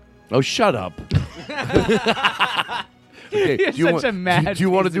 Oh, shut up. Okay, You're do you such want, a mad Do you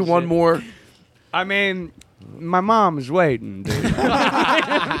want to piece do of one shit. more? I mean, my mom's waiting. Dude.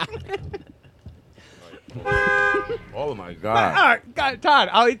 Oh my God! All right, Todd,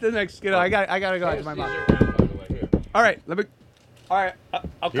 I'll eat the next Skittle. I gotta go out to my mom. All right, let me. All right,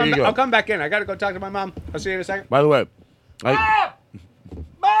 I'll Here you go. I'll come back in. I gotta go talk to my mom. I'll see you in a second. By the way,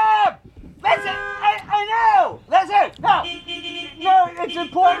 Mom! Listen, I know! Listen! No! No, it's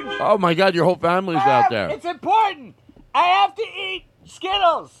important! oh my God, your whole family's out there. It's important! I have to eat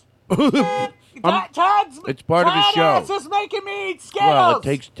Skittles! Todd's it's part of his show. Todd is making me eat Skittles! Well, it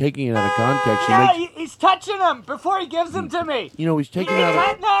takes taking it out of context. Yeah, he's touching them before he gives them to me. You know, he's taking it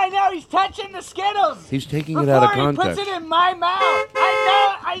out of... No, I know, he's touching the Skittles. He's taking it out of Before context. he puts it in my mouth.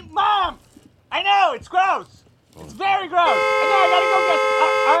 Mom! I know, it's gross. It's very gross. I gotta go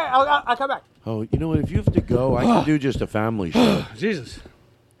get... All right, I'll come back. Oh, you know what? If you have to go, I can do just a family show. Jesus.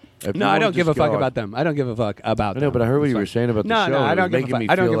 If No, you I wanna don't give a just fuck go, about them. I don't give a fuck about them. I know, but I heard what you Sorry. were saying about the No, show. no, I and it don't was give a making fuck. me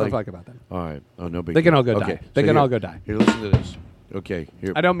I don't feel give a like- fuck about them. All right. Oh, no big They can deal. all go Okay. die. They can here- all go die. Here, listen to this. Okay,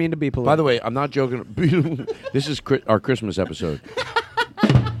 here. I don't mean to be political. By the way, I'm not joking. This is our Christmas episode.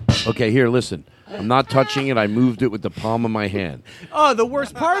 Okay, here, listen. I'm not touching it. I moved it with the palm of my hand. Oh, the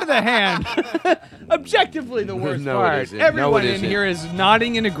worst part of the hand. Objectively, the worst No, it part. isn't. No, Everyone it in isn't. here is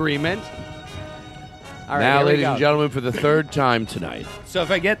nodding in agreement. All right, now, here we ladies go. and gentlemen, for the third time tonight, So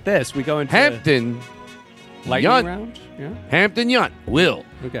if I get this, we go into Hampton lightning Yount. round. Yeah. Hampton Yount will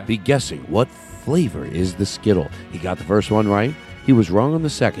Okay. be guessing what flavor is the Skittle. He got the first one right. He was wrong on the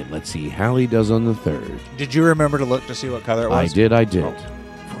second. Let's see how he does on the third. Did you remember to look to see what color it was? I did. Oh.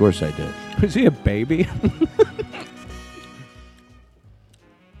 Of course I did. Is he a baby?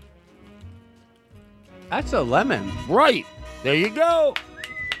 That's a lemon. Right. There you go.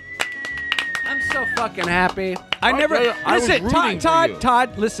 I'm so fucking happy. I was listen, rooting for you.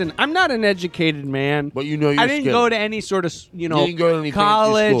 Todd. Listen, I'm not an educated man, but you know I didn't go to any sort of You didn't go to any fancy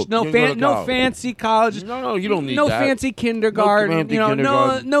college. school. No, You didn't go to no college. fancy college. No, you don't need no that. fancy kindergarten. No fancy you know,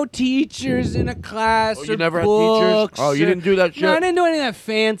 kindergarten. no teachers in a class. Oh, you or never had teachers? books Oh, you or- didn't do that shit? No, I didn't do any of that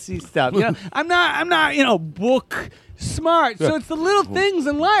fancy stuff. You know, I'm not book smart. So it's the little things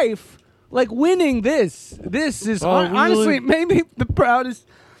in life, like winning this. This is honestly maybe the proudest.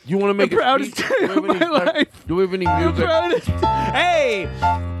 You want to make the proudest day of my life. Do we have any The music? proudest. Hey,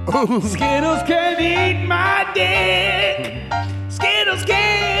 Skittles can eat my dick. Skittles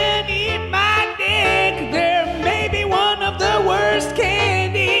can eat my dick. They're maybe one of the worst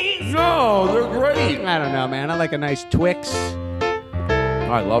candies. No, they're great. I don't know, man. I like a nice Twix.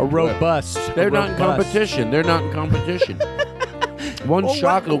 I love A robust. They're a not in robust. competition. They're not in competition. One's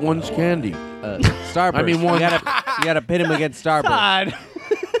chocolate, one's candy. Starburst. I mean, one. You gotta pit him against Starburst. Todd.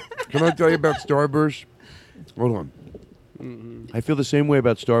 Can I tell you about Starburst? Hold on. I feel the same way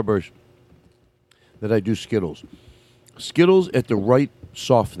about Starburst that I do Skittles. Skittles at the right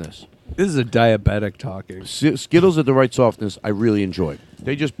softness. This is a diabetic talking. Skittles at the right softness, I really enjoy.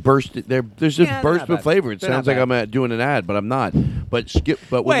 They just burst. There's just Yeah, burst they're not with bad. flavor. It They're sounds not like bad. I'm doing an ad, but I'm not.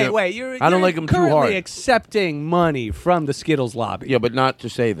 But when Wait, you're I don't you're like them too currently hard. accepting money from the Skittles lobby. Yeah, but not to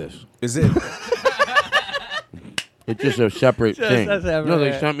say this. Is it? It's just a separate Just thing. a separate- No,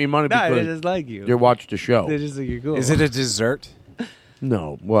 they sent me money No, because they just like you. they watched the show. They just think you're cool. Is it a dessert?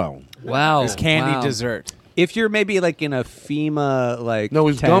 No, well, Wow. Is candy Wow. dessert? If you're maybe like in a FEMA like no,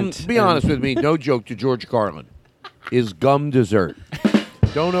 is gum. tent Be and- honest with me. No joke to George Carlin. Is gum dessert?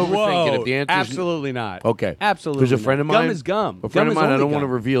 Don't overthink it. If the answer absolutely not. Okay. Absolutely. There's a friend of not. mine. Gum is gum. A friend Gum of mine. is I don't only want to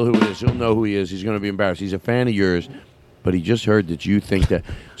gum. reveal who it is. He'll know who he is. He's going to be embarrassed. He's a fan of yours, but he just heard that you think that.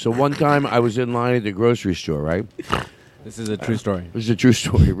 So one time I was in line at the grocery store, right? This is a true story. This is a true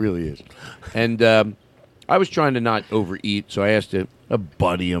story. It really is. And I was trying to not overeat, so I asked a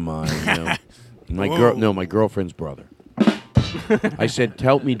buddy of mine, my girlfriend's brother. I said,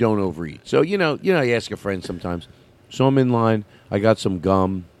 "Help me, don't overeat." So you ask a friend sometimes. So I'm in line. I got some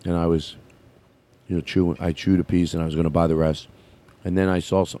gum, and I was, chewing. I chewed a piece, and I was going to buy the rest. And then I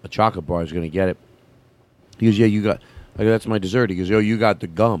saw a chocolate bar. I was going to get it. He goes, "Yeah, you got." I go, "That's my dessert." He goes, "Oh, you got the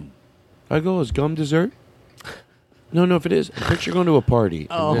gum." I go, "Is gum dessert?" No, if it is, picture going to a party.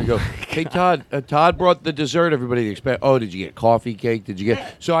 Oh. And they go, "Hey, Todd, Todd brought the dessert. Everybody expect. Oh, did you get coffee cake? Did you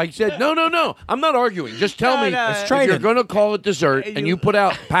get?" So I said, "No. I'm not arguing. Just tell me if you're going to call it dessert and you put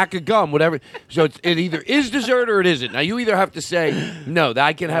out pack of gum, whatever. So it either is dessert or it isn't. Now you either have to say no, that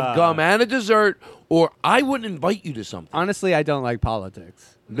I can have gum and a dessert, or I wouldn't invite you to something. Honestly, I don't like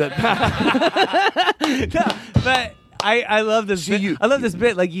politics. But But I love this. Bit. I love this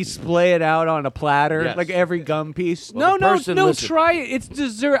bit. Like you splay it out on a platter, Yes. like every gum piece. Well, the person no, listen- try it. It's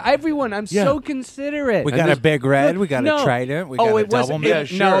dessert. Everyone, I'm Yeah. so considerate. We got a Big Red. We got a Trident. We got a it wasn't. Double Yeah,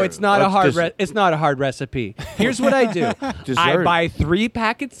 Mint. No, sure. it's not a Let's hard. just- It's not a hard recipe. Here's what I do. I Dessert. buy 3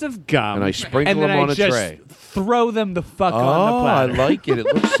 packets of gum, And I sprinkle and then them on I a just tray. Throw them the fuck on the Oh, I platter. like it. It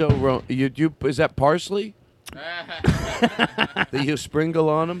looks so wrong. Is that parsley? that you sprinkle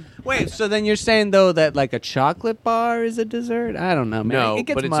on them. Wait, so then you're saying though that like a chocolate bar is a dessert? I don't know, man. No, it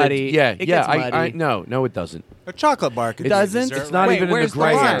gets but it's muddy. It gets muddy. no, it doesn't. A chocolate bar could It doesn't? be a dessert. It's not Wait, even in the where's the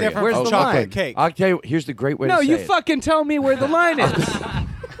gray line? area. Different Where's from the chocolate line? cake. I'll tell you. Here's the great way No, to say you it. fucking tell me where the line is.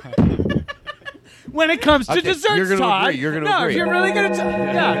 When it comes to Okay, desserts, you're gonna Todd. agree, you're gonna no, agree. if you're really gonna,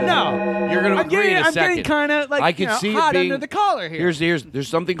 no. You're going to I'm agree getting, in a I'm second. getting kind of like I can see hot it being, under the collar here. There's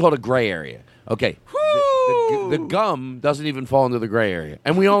something called a gray area. Okay. The gum doesn't even fall into the gray area,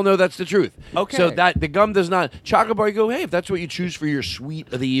 and we all know that's the truth. Okay. So that the gum does not. Chocolate bar, you go, hey, if that's what you choose for your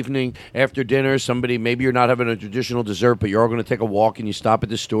sweet of the evening after dinner, maybe you're not having a traditional dessert, but you're all going to take a walk and you stop at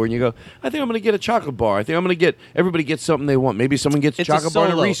the store and you go, I think I'm going to get a chocolate bar. I think I'm going to get everybody gets something they want. Maybe someone gets It's chocolate a bar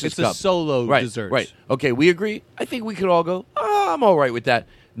and a solo. Reese's It's cup. a solo right, dessert. Right. Okay, we agree. I think we could all go, I'm all right with that.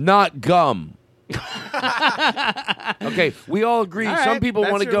 Not gum. Okay, we all agree. All Some right, people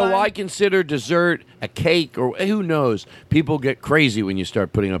that's want to your go, line. well, I consider dessert a cake, or who knows. People get crazy when you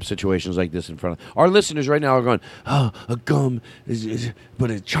start putting up situations like this in front of our listeners right now are going, oh, a gum,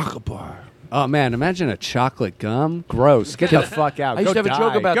 but a chocolate bar. Oh man, imagine a chocolate gum. Gross. Get the fuck out. I used Go to have die. a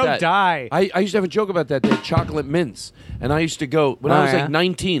joke about Go that. die. I used to have a joke about that. They had chocolate mints. And I used to go, when I was like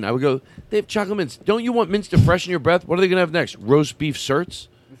 19, I would go, they have chocolate mints. Don't you want mints to freshen your breath? What are they going to have next? Roast beef certs?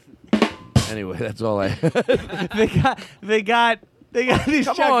 Anyway, that's all I They got these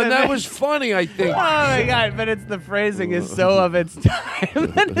Come chocolate on, that mints. was funny, I think. Oh my god! But it's the phrasing is so of its time,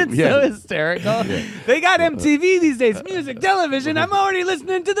 and it's so hysterical. Yeah. They got MTV these days, music, television. I'm already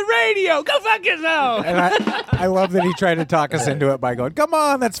listening to the radio. Go fuck yourself. And I love that he tried to talk us into it by going, come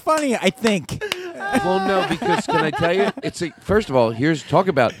on, that's funny, I think. Well, no, because can I tell you? First of all, talk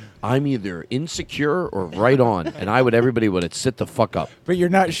about I'm either insecure or right on, and everybody would sit the fuck up. But you're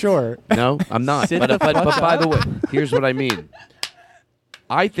not sure. No, I'm not. Sit But the fuck by up. the way, here's what I mean.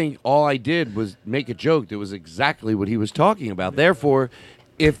 I think all I did was make a joke that was exactly what he was talking about. Therefore,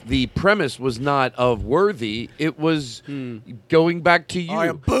 if the premise was not of worthy, it was going back to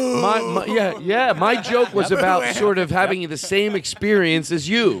you. My joke was about sort of having the same experience as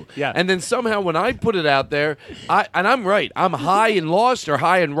you. Yeah. And then somehow when I put it out there, I'm right. I'm high and lost or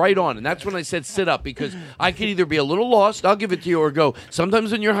high and right on. And that's when I said sit up, because I could either be a little lost, I'll give it to you, or go,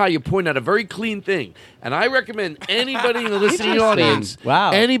 sometimes when you're high, you point out a very clean thing. And I recommend anybody in the listening audience,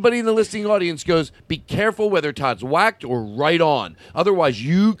 anybody in the listening audience goes, be careful whether Todd's whacked or right on. Otherwise,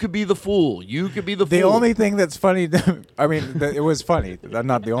 you could be the fool. You could be the fool. The only thing that's funny, it was funny.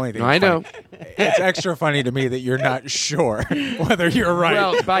 Not the only thing. I know. It's extra funny to me that you're not sure whether you're right.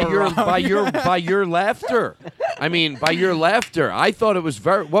 Well, by your laughter. I mean, by your laughter. I thought it was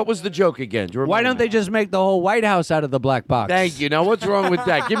very. What was the joke again? Do you Why remember? don't they just make the whole White House out of the black box? Thank you. Now, what's wrong with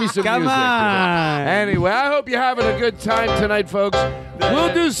that? Give me some Come music. on. Anyway, I hope you're having a good time tonight, folks.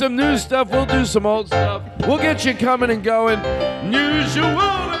 We'll do some new stuff. We'll do some old stuff. We'll get you coming and going. News you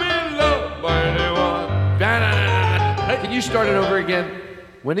wanna be loved by anyone. Can you start it over again?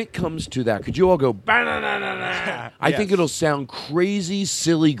 When it comes to that, could you all go? I think it'll sound crazy,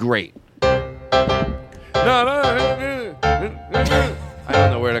 silly, great. I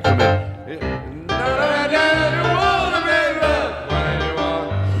don't know where to come in.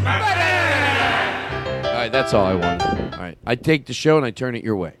 All right, that's all I wanted. All right, I take the show and I turn it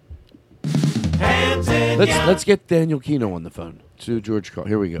your way. Let's get Daniel Kino on the phone. To George Carl.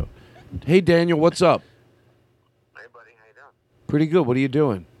 Here we go. Hey Daniel, what's up? Hey buddy, how you doing? Pretty good. What are you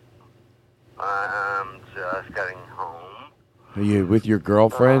doing? I'm just getting home. Are you with your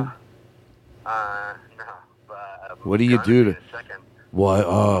girlfriend? No, but What do you do to? What?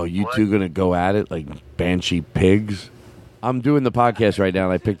 Oh, you two gonna go at it like banshee pigs? I'm doing the podcast right now,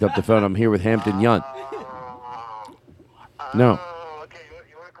 and I picked up the phone. I'm here with Hampton Yount. No. Okay,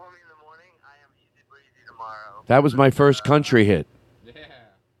 you want to call me in the morning? I am easy breezy tomorrow. That was my first country hit.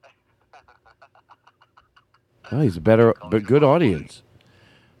 Oh, he's a but good audience.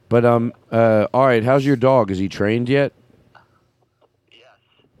 But all right. How's your dog? Is he trained yet? Yes.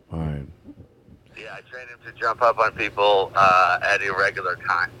 All right. Yeah, I trained him to jump up on people at irregular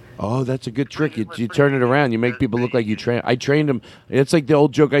times. Oh, that's a good trick. You turn it around. You make people look like you train. I trained him. It's like the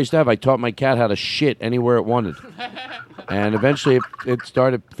old joke I used to have. I taught my cat how to shit anywhere it wanted, and eventually it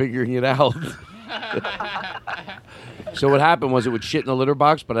started figuring it out. So what happened was it would shit in the litter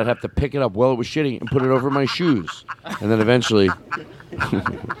box, but I'd have to pick it up while it was shitting and put it over my shoes. And then eventually...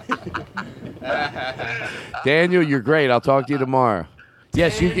 Daniel, you're great. I'll talk to you tomorrow.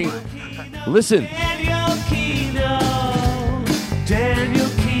 Yes, you can... Listen. Daniel Kino. Daniel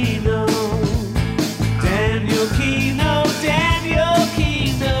Kino. Daniel Kino. Daniel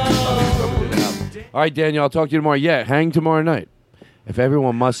Kino. All right, Daniel, I'll talk to you tomorrow. Yeah, hang tomorrow night. If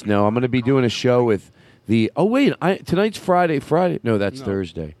everyone must know, I'm going to be doing a show with tonight's Friday. No, that's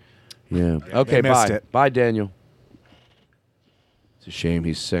Thursday. Yeah. Okay. they missed Bye. it. Bye, Daniel. It's a shame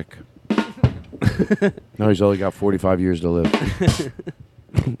he's sick. Now he's only got 45 years to live.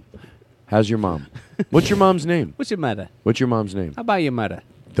 How's your mom? What's your mom's name? What's your mother? What's your mom's name? How about your mother?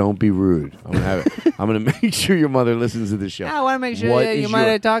 Don't be rude. I'm gonna make sure your mother listens to the show. I want to make sure What that is your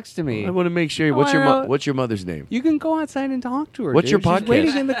mother talks to me. I want to make sure. I wanna know- What's your mother's name? You can go outside and talk to her. What's your dude. She's podcast?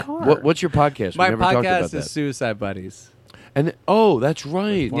 waiting in the car. What's your podcast? My we never talked podcast about is that. Suicide Buddies. And that's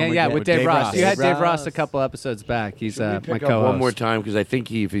right. Yeah, with Dave Ross. You had Dave Ross a couple episodes back. He's Can we my pick up co-host. one more time because I think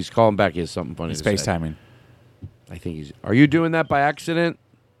if he's calling back, he has something funny He's to say. FaceTiming. I think he's. Are you doing that by accident,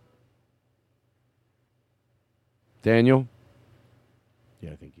 Daniel?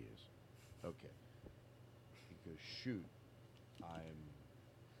 Yeah, I think he is. Okay. He goes, shoot. I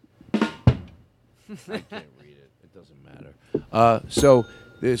can't read it. It doesn't matter. So,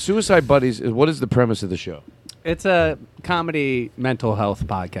 the Suicide Buddies. What is the premise of the show? It's a comedy mental health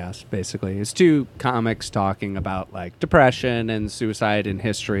podcast, basically. It's two comics talking about like depression and suicide in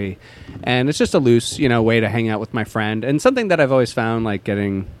history. And it's just a loose, way to hang out with my friend. And something that I've always found like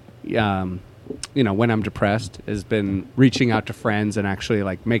getting, when I'm depressed has been reaching out to friends and actually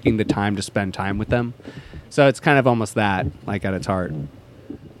like making the time to spend time with them. So it's kind of almost that, like at its heart.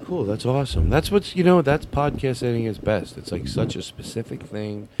 Cool. That's awesome. That's what's, that's podcasting is best. It's like such a specific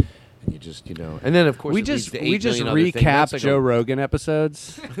thing. And you just, and then of course we just recap Joe Rogan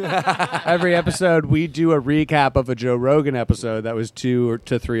episodes. Every episode we do a recap of a Joe Rogan episode that was 2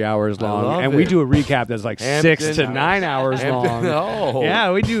 to 3 hours long, and we do a recap that's like Hampton, 6 to 9 hours long. Oh.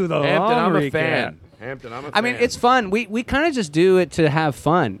 Yeah, we do the Hampton, long I'm recap. a fan. Hampton, I'm a fan. I mean, it's fun. We kind of just do it to have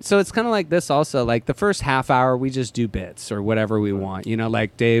fun. So it's kind of like this also. Like the first half hour, we just do bits or whatever we want.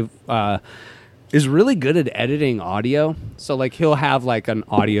 Like Dave is really good at editing audio. So like he'll have like an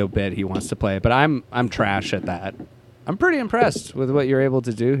audio bit he wants to play, but I'm trash at that. I'm pretty impressed with what you're able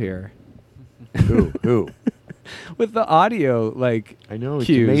to do here. Who? With the audio, like I know it's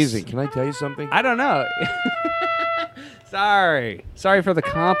cues. amazing. Can I tell you something? I don't know. Sorry for the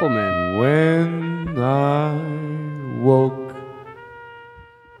compliment. When I woke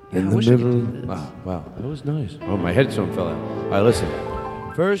in the middle. Wow, that was nice. Oh, my headphone fell out. All right, listen.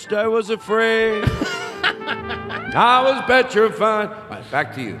 First I was afraid. I was petrified. All right,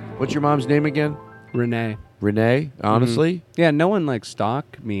 back to you. What's your mom's name again? Renee. Renee? Honestly? Mm-hmm. Yeah, no one like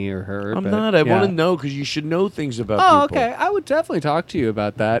stalk me or her. I'm but, not. I yeah. want to know because you should know things about Oh, people. okay. I would definitely talk to you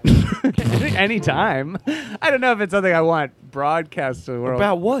about that anytime. I don't know if it's something I want broadcast to the world.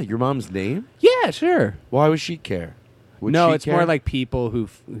 About what? Your mom's name? Yeah, sure. Why would she care? Would no, she it's care? more like people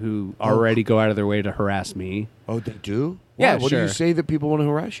who already go out of their way to harass me. Oh, they do? Yeah, Why? What sure. do you say that people want to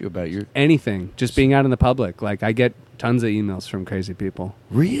harass you about? Anything. Just being out in the public. Like, I get tons of emails from crazy people.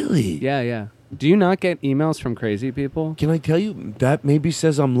 Really? Yeah. Do you not get emails from crazy people? Can I tell you, that maybe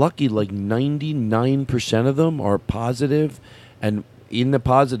says I'm lucky. Like 99% of them are positive, and in the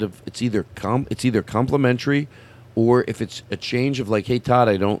positive, it's either complimentary, or if it's a change of like, hey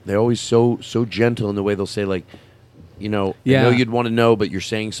Todd, they're always so gentle in the way they'll say like, I know you'd want to know, but you're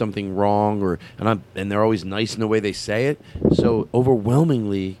saying something wrong, and they're always nice in the way they say it. So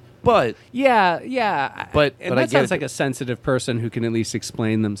overwhelmingly. But yeah, but and I that get sounds it. like a sensitive person who can at least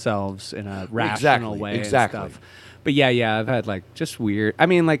explain themselves in a rational way. Exactly. And stuff. But yeah, I've had like just weird. I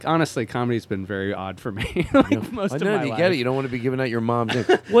mean, like honestly, comedy's been very odd for me. Most I of know my you life. get it. You don't want to be giving out your mom's name.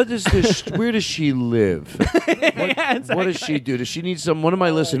 What is this? Where does she live? What does she do? Does she need some? One of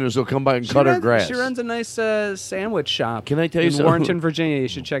my listeners will come by and cut her grass. She runs a nice sandwich shop. Can I tell you in something? Warrenton, Virginia? You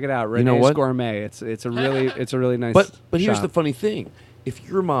should check it out. Renee's know what? Gourmet. It's a really nice. But here's shop. the funny thing: if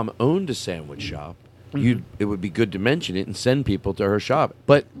your mom owned a sandwich shop, it would be good to mention it and send people to her shop.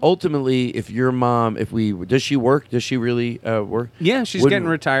 But ultimately, if your mom, does she work? Does she really work? Yeah, she's Wouldn't- getting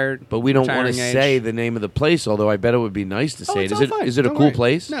retired. But we don't want to retiring age. say the name of the place. Although I bet it would be nice to say it's it. all fine. Is it a Don't cool worry.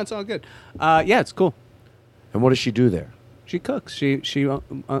 place? No, it's all good. Yeah, it's cool. And what does she do there? She cooks. She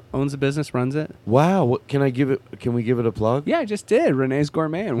owns a business, runs it. Wow. What can I give it? Can we give it a plug? Yeah, I just did. Renee's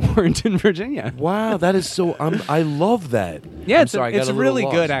Gourmet in Warrenton, Virginia. Wow, that is so. I love that. Yeah, I'm it's sorry, I got it's a little really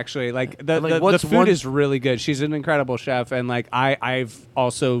lost. good actually. Like the what's food one- is really good. She's an incredible chef, and like I've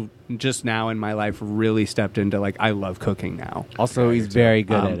also just now in my life really stepped into like I love cooking now. Also, he's very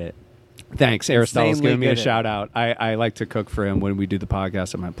good at it. Thanks. Aristotle's Insanely giving me a good at shout out. I like to cook for him when we do the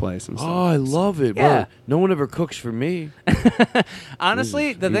podcast at my place and stuff. Oh, I love it. Yeah. Bro, no one ever cooks for me.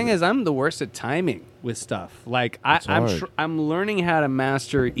 Honestly, the thing is, I'm the worst at timing with stuff. Like I'm learning how to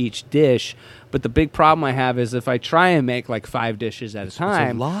master each dish, but the big problem I have is if I try and make like 5 dishes at a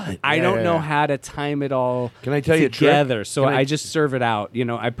time, lot. I don't know how to time it all. Can I tell you a trick? together? So Can I- I just serve it out. You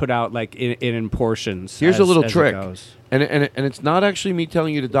know, I put out like in portions. Here's a little as it trick, goes. and it's not actually me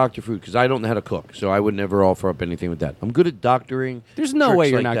telling you to doctor food because I don't know how to cook, so I would never offer up anything with that. I'm good at doctoring. There's no tricks way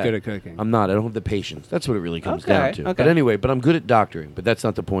you're like not that. good at cooking. I'm not. I don't have the patience. That's what it really comes Okay, down to. okay. But anyway, I'm good at doctoring. But that's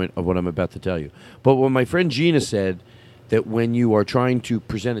not the point of what I'm about to tell you. But when my friend Gina said that when you are trying to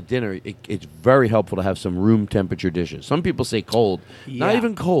present a dinner, it's very helpful to have some room temperature dishes. Some people say cold. Not Yeah.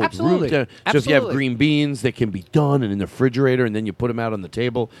 even cold. Absolutely. So if you have Absolutely. green beans that can be done and in the refrigerator, and then you put them out on the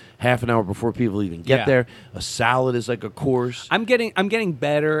table half an hour before people even get Yeah. there. A salad is like a course. I'm getting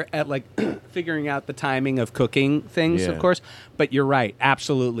better at like figuring out the timing of cooking things, Yeah. of course. But you're right,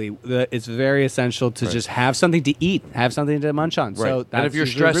 absolutely. It's very essential to just have something to eat, have something to munch on. Right. So And that's if you're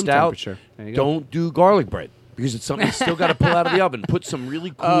usually room stressed out, temperature. There you go. don't do garlic bread. Because it's something you still got to pull out of the oven. Put some really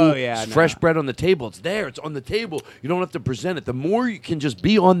cool, Oh, yeah, fresh bread on the table. It's there. It's on the table. You don't have to present it. The more you can just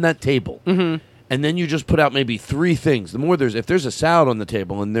be on that table, and then you just put out maybe 3 things. The more if there's a salad on the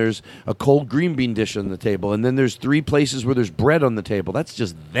table, and there's a cold green bean dish on the table, and then there's 3 places where there's bread on the table. That's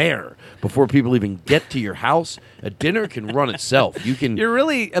just there before people even get to your house. A dinner can run itself. You can. You're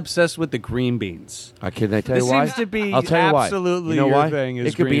really obsessed with the green beans. Can I tell This you why? seems to be I'll tell you why. absolutely You know your why? thing is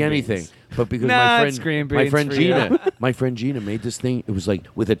It could be green anything. beans. But because Nah, my it's friend, green my beans friend for you. Gina, my friend Gina made this thing. It was like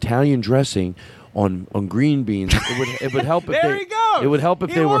with Italian dressing on green beans. It would help if There they. he goes. It would help if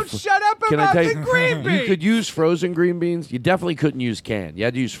He they were. won't shut up Can I about tell the you? green You could use frozen green beans. You definitely couldn't use canned. You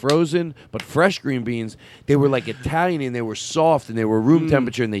had to use frozen, but fresh green beans. They were like Italian and they were soft and they were room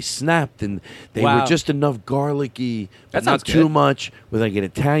temperature and they snapped and they were Wow. just enough garlicky, but That not sounds too good. much. With like an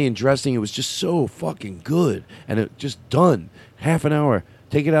Italian dressing, it was just so fucking good and it just done. Half an hour.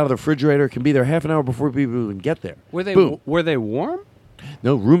 Take it out of the refrigerator. It can be there half an hour before people even get there. Were they Boom. were they warm?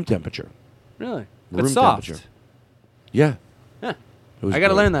 No, room temperature. Really? But Room soft. temperature. Yeah. Huh. It was I got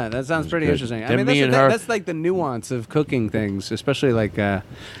to good. learn that. That sounds It was pretty good. interesting. I Then mean, me that's, and her- that's like the nuance of cooking things, especially like when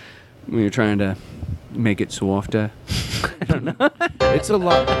you're trying to make it softer. I don't know. It's a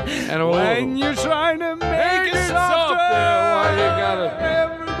lot. And When you're trying to make it softer,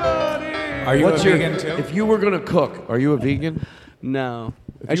 everybody. Are you What's a your- vegan too? If you were gonna cook, are you a vegan? No,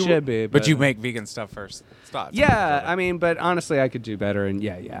 If I you were- should be. But you make vegan stuff first. Stop. Yeah, I mean, but honestly, I could do better. And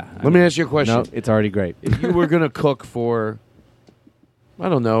yeah. Let me ask you a question. No, it's already great. If you were gonna cook for, I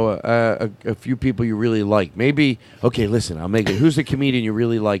don't know, a few people you really like, maybe. Okay, listen, I'll make it. Who's a comedian you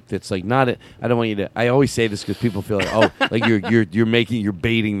really like? That's like not. I don't want you to. I always say this because people feel like, oh, like you're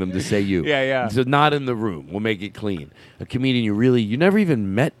baiting them to say you. Yeah. So not in the room. We'll make it clean. A comedian you never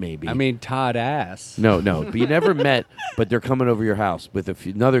even met, maybe. I mean, Todd Ass. No, but you never met, but they're coming over your house with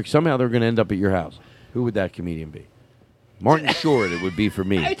somehow they're going to end up at your house. Who would that comedian be? Martin Short, it would be for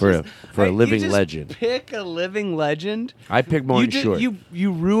me, for a living legend. Pick a living legend. I pick Martin Short.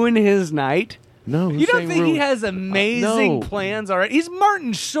 You ruin his night. No, You don't think he has amazing no. plans already? He's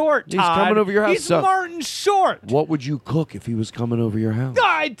Martin Short, He's Todd. coming over your house, He's so- Martin Short. What would you cook if he was coming over your house?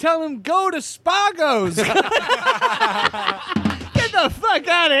 I'd tell him go to Spago's. Get the fuck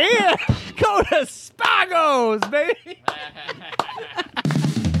out of here. Go to Spago's, baby.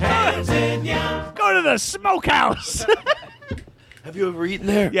 Go to the smokehouse. Have you ever eaten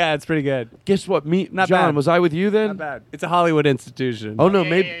there? Yeah, it's pretty good. Guess what? Not John, bad. was I with you then? Not bad. It's a Hollywood institution. Oh no,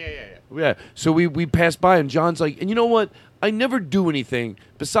 maybe. Yeah. So we passed by, and John's like, and you know what? I never do anything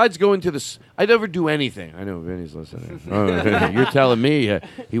besides going to the. I never do anything. I know Vinny's listening. Oh, you're telling me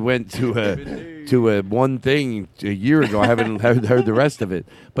he went to one thing a year ago. I haven't heard the rest of it.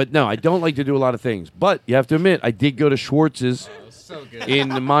 But no, I don't like to do a lot of things. But you have to admit, I did go to Schwartz's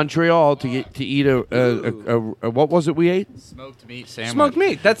in Montreal to eat a what was it we ate? Smoked meat sandwich. Smoked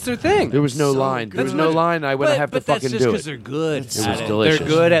meat. That's their thing. There was no line. There was no line. I would have to fucking that's just do it. because they're good. It was at delicious. They're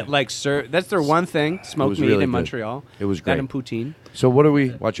good at like that's their one thing. It Smoked was meat really in good. Montreal. It was That great. and poutine. So what are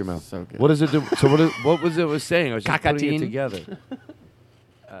we? Watch your mouth. So good. What does it do? So what was it was saying? I was just putting it Cacatine. together.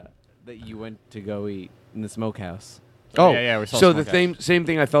 That you went to go eat in the smokehouse. Oh, yeah, we saw so the Smokehouse. same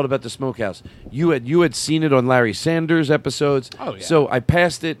thing I felt about the Smokehouse. You had seen it on Larry Sanders episodes. Oh, yeah. So I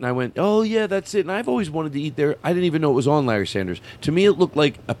passed it and I went, oh yeah, that's it. And I've always wanted to eat there. I didn't even know it was on Larry Sanders. To me, it looked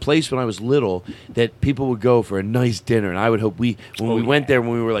like a place when I was little that people would go for a nice dinner. And I would hope we went there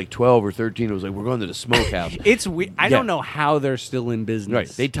when we were like 12 or 13, it was like we're going to the Smokehouse. It's I don't know how they're still in business. Right.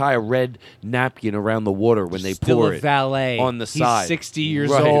 They tie a red napkin around the water when they Still pour a it valet on the He's side. 60 years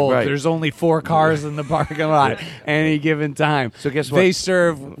Right, old. right. There's only 4 cars in the parking lot any given time. So guess what? They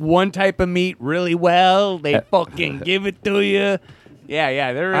serve one type of meat really well. They fucking give it to you.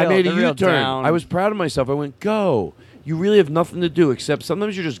 Yeah, they're real, I made a they're real U-turn. down. I was proud of myself. I went, go. You really have nothing to do except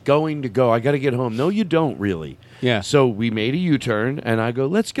sometimes you're just going to go. I got to get home. No, you don't really. Yeah. So we made a U-turn, and I go,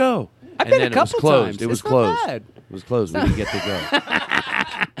 let's go. I've and been then a couple it was closed. times. It was It's not closed. bad. It was closed. We didn't get to go.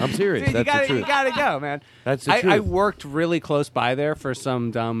 I'm serious. Dude, That's the truth. you gotta go, man. That's the I truth. worked really close by there for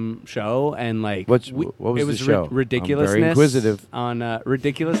some dumb show, and like, What was it the was show? I'm Ridiculousness. very inquisitive. On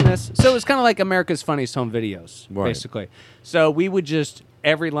Ridiculousness. So it was kind of like America's Funniest Home Videos, Right. basically. So we would just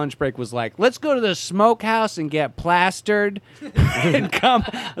every lunch break was like, let's go to the Smokehouse and get plastered, and come.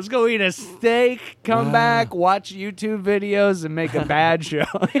 Let's go eat a steak, come back, watch YouTube videos, and make a bad show.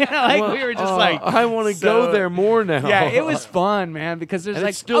 We were just like, I want to go there more now. yeah, it was fun, man, because there's And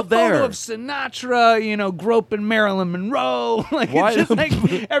like it's still a there. photo of Sinatra, groping Marilyn Monroe. Like Why it's just don't-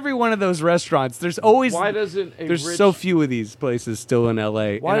 like every one of those restaurants. There's always Why doesn't a there's rich- so few of these places still in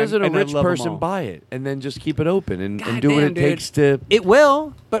LA. Why and doesn't a and I rich love 'em person all. buy it and then just keep it open and do what Damn, it dude. takes to? It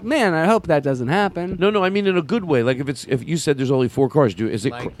will, but man, I hope that doesn't happen. No, I mean in a good way. Like if you said there's only 4 cars, is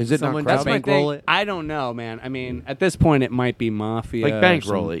it Like, is it not someone crowded? does bankroll it? I don't know, man. I mean, at this point, it might be mafia. Like or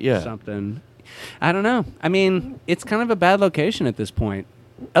bankroll some- it, yeah. something. I don't know. I mean, it's kind of a bad location at this point.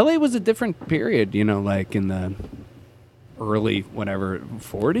 LA was a different period, like in the early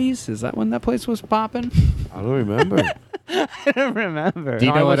 40s. Is that when that place was popping? I don't remember. I don't remember. Do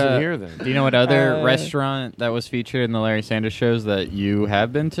you know I what? wasn't here then. Do you know what other restaurant that was featured in the Larry Sanders shows that you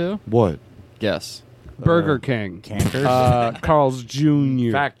have been to? What? Guess. Burger King. Cantors? Carl's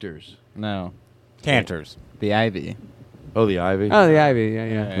Jr. Factors. No. Cantors. The Ivy. Oh, the Ivy. Oh, the Ivy.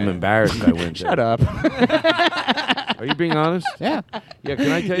 Yeah. I'm embarrassed. I went. Shut up. Are you being honest? Yeah. Yeah.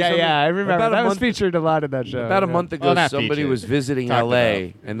 Can I tell you something? Yeah, I remember. About a That was month- featured a lot in that show. About a Yeah. month ago, Well, not somebody featured. was visiting Talked L.A.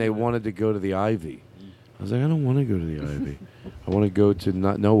 about. and they wanted to go to the Ivy. I was like, I don't want to go to the Ivy. I want to go to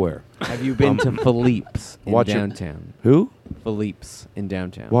nowhere. Have you been to Philippe's in watch it. downtown? Who? Philippe's in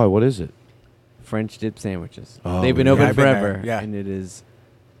downtown. Why? What is it? French dip sandwiches. Oh, They've been yeah. open I've been there, forever. yeah. And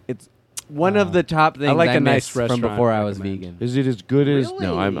it's one of the top things like I a nice missed from restaurant, before I was recommend. vegan. Is it as good as?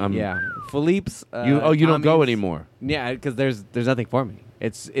 No, I'm. Yeah, Philippe's. You don't go Tommy's- anymore. Yeah, because there's nothing for me.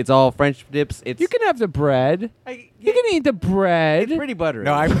 It's all French dips. It's You can have the bread. You can eat the bread. it's pretty buttery.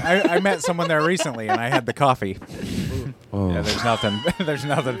 No, I met someone there recently, and I had the coffee. Oh. Yeah, there's nothing. There's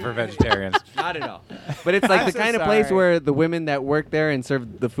nothing for vegetarians. Not at all. But it's like I'm the so kind of place sorry. where the women that work there and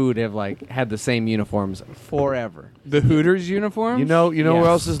serve the food have like had the same uniforms forever. The Hooters uniform. You know Yeah. where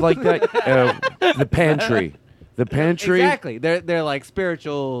else is like that? The pantry. The pantry. Exactly. They're like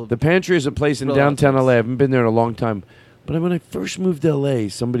spiritual. The pantry is a place in downtown LA. I haven't been there in a long time. But when I first moved to LA,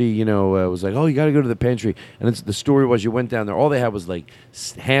 somebody, was like, "Oh, you got to go to the pantry." And the story was, you went down there. All they had was like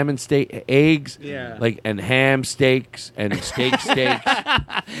ham and steak, eggs, and ham steaks and steaks.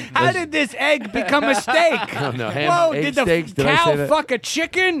 How did this egg become a steak? No, ham, Whoa! egg Did the steaks. Did I cow say that? fuck a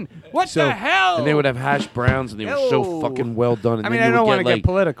chicken? What the hell? And they would have hash browns, and they were so Ew. fucking well done. And I then mean, I you don't would want to like get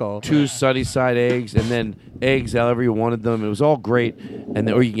political. 2 sunny side eggs, and then eggs however you wanted them. It was all great,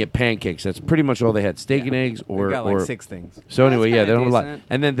 or you can get pancakes. That's pretty much all they had: steak and eggs, or got like or 6 things. So anyway, yeah, they don't have a lot. decent.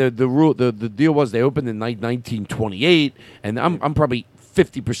 And then the deal was they opened in 1928, and I'm probably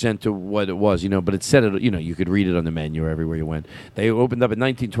 50% to what it was, but it said it. You could read it on the menu everywhere you went. They opened up in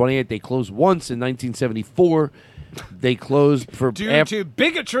 1928. They closed once in 1974. They closed for Due to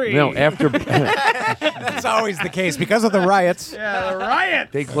bigotry. No, after That's always the case because of the riots. Yeah, the riot.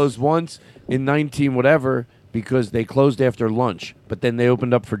 they closed once in 19 whatever because they closed after lunch, but then they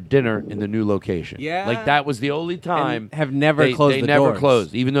opened up for dinner in the new location. Yeah. Like that was the only time. And have never they, closed They the never doors.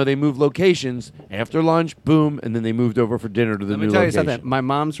 closed, even though they moved locations after lunch. Boom, and then they moved over for dinner to the Let new me tell you location. something. My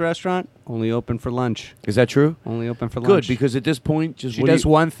mom's restaurant only open for lunch. Is that true? Only open for Good, lunch. because at this point, just She what do does you-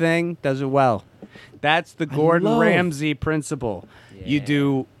 one thing, does it well. That's the Gordon love- Ramsay principle. You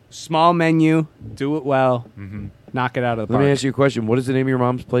do small menu, do it well, knock it out of the Let park. me ask you a question. What is the name of your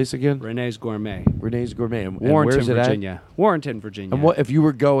mom's place again? Renee's Gourmet. Renee's Gourmet. And Warrenton, where's it at? Virginia. Warrenton, Virginia. And what if you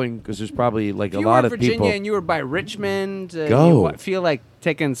were going? Because there's probably like if a you lot were of in Virginia people. and you were by Richmond, Go. you feel like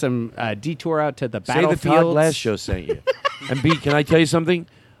taking some detour out to the Say the Todd battlefields. Glass show sent you. And B, can I tell you something?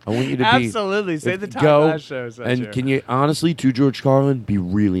 I want you to be Absolutely. Say the Todd go, Glass show. and can you honestly, to George Carlin, be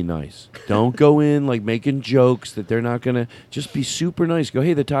really nice. Don't go in like making jokes that they're not gonna. Just be super nice. Go,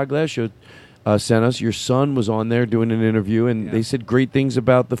 hey, the Todd Glass show sent us. Your son was on there doing an interview, and they said great things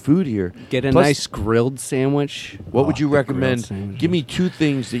about the food here. Get a Plus, nice grilled sandwich. What would you the grilled recommend? sandwich. Give me 2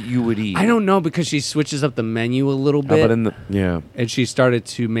 things that you would eat. I don't know because she switches up the menu a little How bit. about in the and she started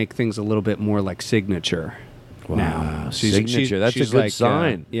to make things a little bit more like signature. Wow, Now signature. That's a she's good like,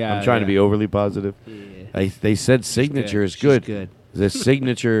 sign. yeah, I'm trying to yeah. be overly positive. They said signature is She's good. good. The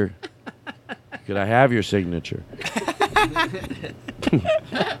signature. Could I have your signature?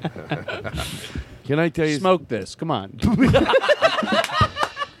 Can I tell you? Smoke this. Come on.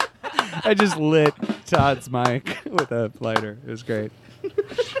 I just lit Todd's mic with a lighter. It was great.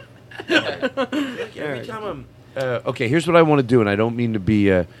 Every time okay, here's what I want to do, and I don't mean to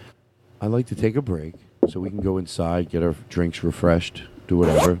be. I like to take a break so we can go inside, get our drinks refreshed, do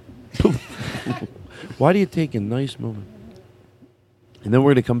whatever. Why do you take a nice moment? And then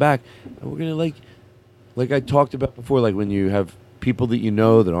we're gonna come back, and we're gonna like I talked about before, like when you have people that you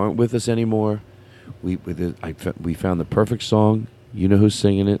know that aren't with us anymore. We found the perfect song. You know who's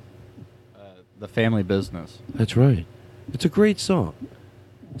singing it? The Family Business. That's right. It's a great song.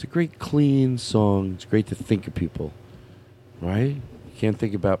 It's a great, clean song. It's great to think of people, right? You can't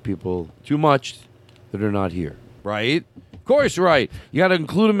think about people too much that are not here, right? Of course, right. You got to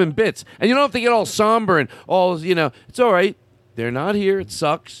include them in bits. And you don't have to get all somber and all, it's all right. They're not here. It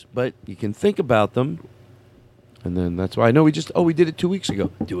sucks, but you can think about them. And then that's why I know we did it 2 weeks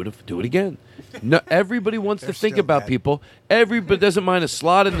ago. Do it again. No, everybody wants to think about people. Everybody doesn't mind a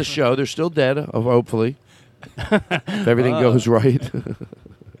slot in the show. They're still dead, hopefully, if everything goes right.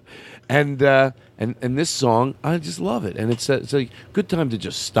 And this song, I just love it. And it's a good time to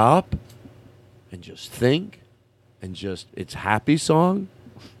just stop and just think and it's a happy song.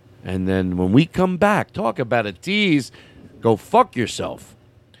 And then when we come back, talk about a tease, go fuck yourself.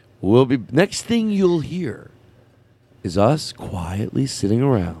 Next thing you'll hear is us quietly sitting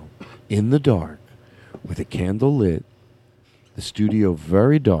around in the dark with a candle lit, the studio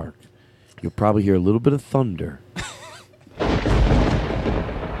very dark. You'll probably hear a little bit of thunder.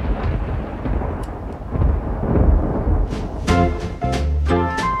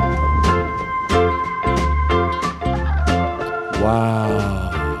 Wow.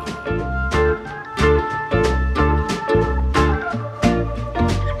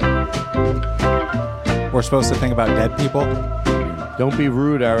 We're supposed to think about dead people? Don't be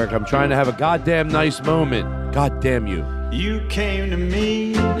rude, Eric. I'm trying to have a goddamn nice moment. God damn you. You came to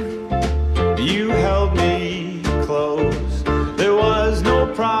me, you held me close. There was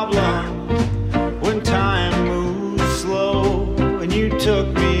no problem when time moved slow. And you took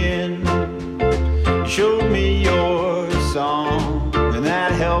me in, you showed me your song, and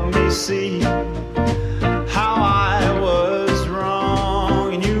that helped me see how I was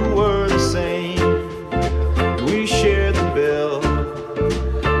wrong. And you were the same, we shared the bill,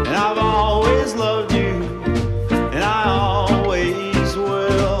 and I've always loved you, and I always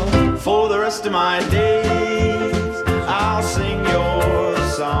will. For the rest of my days, I'll sing your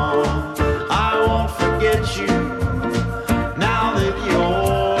song. I won't forget you now that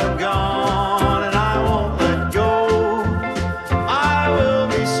you're gone, and I won't let go. I will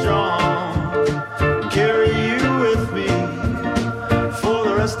be strong, carry you with me for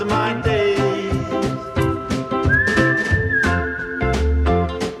the rest of my days.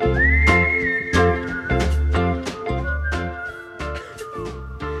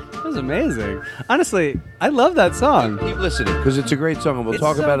 That was amazing. Honestly, I love that song. Keep listening, because it's a great song, and we'll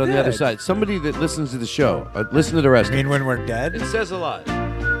talk so about it on the other good. side. Somebody that listens to the show, listen to the rest. I mean, when we're dead? It says a lot.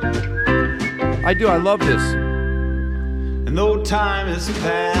 I do. I love this. And though time has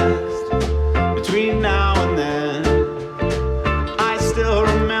passed between now and then, I still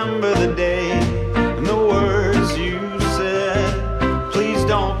remember the day and the words you said. Please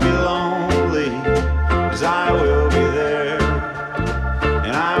don't be lonely, 'cause I will be there,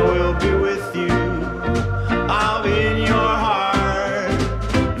 and I will be with you. I'll be in your heart,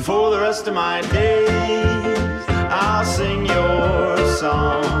 and for the rest of my days, I'll sing your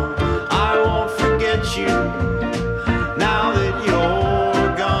song. I won't forget you now that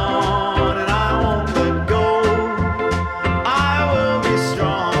you're gone, and I won't let go. I will be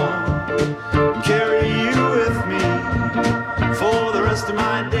strong and carry you with me for the rest of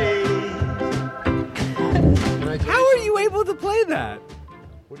my days. How are you able to play that?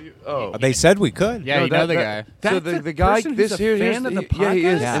 Oh, They said we could. Yeah, you know the guy. So That's the guy, person this who's a here, fan of the yeah, he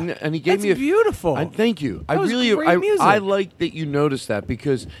is, podcast? and he gave That's me a beautiful. Thank you. That I was really, great music. I like that you noticed that,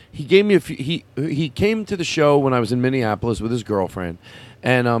 because he gave me a few. He came to the show when I was in Minneapolis with his girlfriend,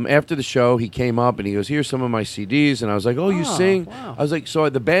 And after the show, he came up and he goes, "Here's some of my CDs." And I was like, "Oh, you sing?" Wow. I was like, so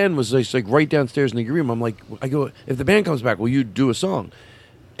the band was just like right downstairs in the room. I'm like, I go, "If the band comes back, will you do a song?"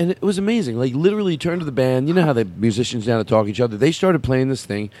 And it was amazing. Like literally, turned to the band. You know how the musicians down to talk to each other. They started playing this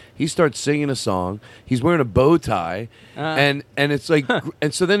thing. He starts singing a song. He's wearing a bow tie, and it's like,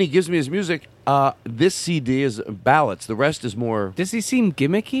 and so then he gives me his music. This CD is ballads. The rest is more. Does he seem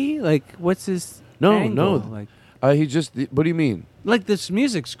gimmicky? Like, what's his No, angle? no. Like, he just. What do you mean? like this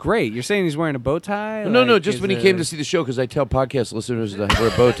music's great. You're saying he's wearing a bow tie? No, no. Like, Just is when he it- came to see the show, because I tell podcast listeners that I wear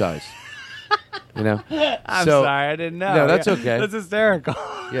bow ties. You know. I'm So- sorry, I didn't know. No, that's Yeah. okay. That's hysterical.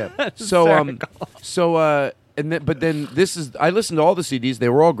 Yeah. That's So hysterical. and then, but then this is I listened to all the CDs. They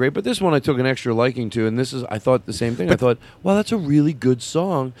were all great, but this one I took an extra liking to, and this is I thought the same thing. I thought, wow, that's a really good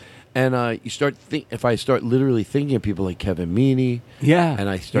song. And you start if I start literally thinking of people like Kevin Meaney, and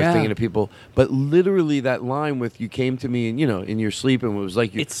I start thinking of people, but literally that line with "You came to me and in your sleep," and it was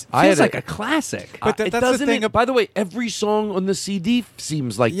like It feels like a classic. But it that's the doesn't. thing. By the way, every song on the CD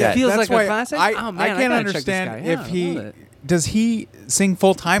seems like that. feels that's like a why classic? I, Oh, man, I I can't gotta check this understand guy out. if I he love it. does he sing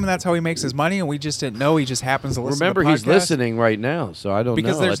full time and that's how he makes his money, and we just didn't know. He just happens to listen. Remember, to he's podcasts? listening right now, so I don't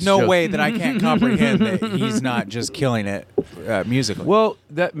Because know. there's That's no just- way that I can't comprehend that he's not just killing it musically. Well,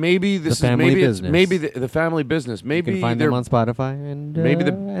 that maybe this The is family maybe business. it's maybe the family business. Maybe You can find they're them on Spotify and maybe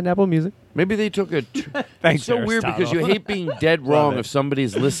and Apple Music. maybe they took a. Thanks, It's so weird because you Aristotle. hate being dead wrong if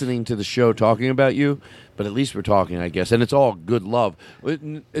somebody's listening to the show talking about you, but at least we're talking, I guess, and it's all good love.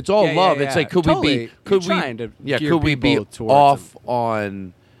 It's all Yeah, love. yeah, It's yeah. like could Totally. we be could You're we trying to yeah gear could we be people towards off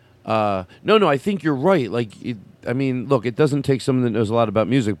on. No, I think you're right. Like, I mean, look, it doesn't take someone that knows a lot about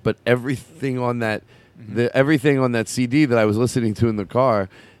music, but everything on that, everything on that CD that I was listening to in the car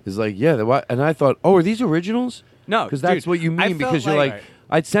is like, and I thought, oh, are these originals? No, because that's dude, what you I mean. felt Because you're like- like,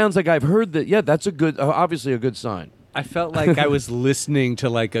 it sounds like I've heard that. Yeah, that's a good, obviously a good sign. I felt like I was listening to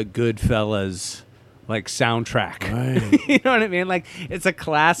like a Goodfellas like soundtrack. You know what I mean? Like it's a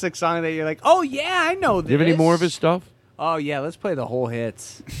classic song that you're like, oh yeah, I know this. Do you have any more of his stuff? Oh yeah, let's play the whole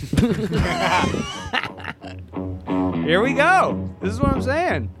hits. Here we go. This is what I'm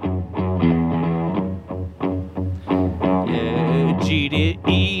saying. Yeah, G to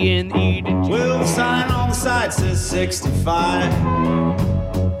E and E to G. Well, the sign on the side says 65.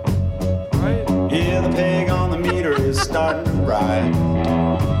 Right. Yeah, the peg on the meter is starting to ride.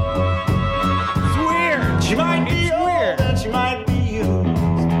 It's weird. She might be old and she might be used.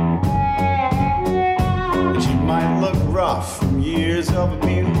 And she might look rough from years of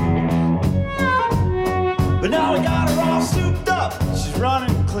abuse. But now we got her all souped up. She's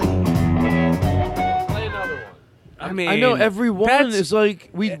running clean. I mean, I know every one that's- is like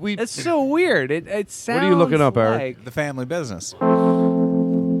we. It's so weird. It sounds. What are you looking up, Eric? like- The family business.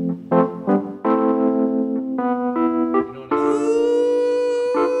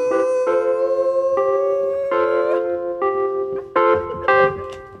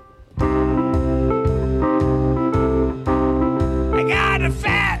 I got a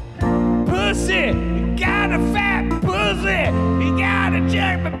fat pussy. Got a fat pussy. You gotta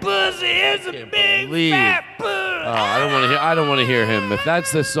check my pussy. It's a big believe- fat pussy. I don't want to hear. I don't want to hear him. If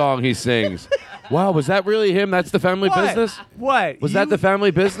that's the song he sings, wow, was that really him? That's the family What? business. What? Was that the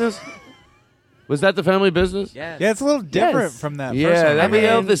family business? Was that the family business? Yeah, it's a little different Yes. from that. Yeah, first one. that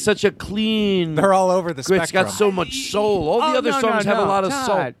Elf is such a clean. They're all over the It's spectrum. got so much soul. All the Oh, other no, songs no, have a no. lot of Todd,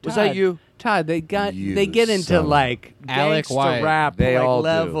 soul. Was that Todd. you? Todd, they got You they get into son. like Alec gangsta White. rap They like all do.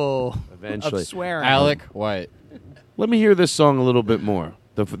 level Eventually. of swearing. Alec White. Let me hear this song a little bit more.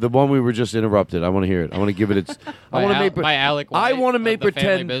 The one we were just interrupted. I want to hear it. I want to give it its. I want to make. by Alec I White want to of make The Family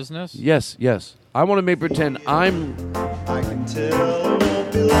pretend. Business? Yes, yes. I want to make pretend I'm. I can tell it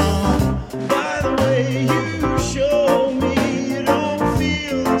won't be long. By the way you show me, you don't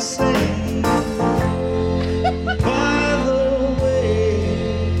feel the same. By the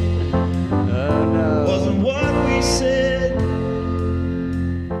way, wasn't what we said.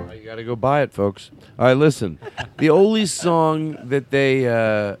 You got to go buy it, folks. All right, listen. The only song that they,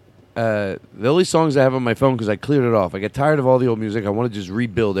 the only songs I have on my phone because I cleared it off. I get tired of all the old music. I want to just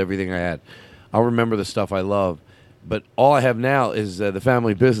rebuild everything I had. I'll remember the stuff I love. But all I have now is the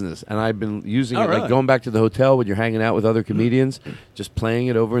family business, and I've been using it, really? like going back to the hotel when you're hanging out with other comedians, just playing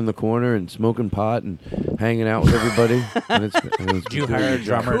it over in the corner and smoking pot and hanging out with everybody. And it's Do you hire a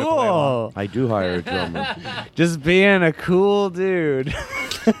drummer to play Cool. I do hire a drummer. Just being a cool dude.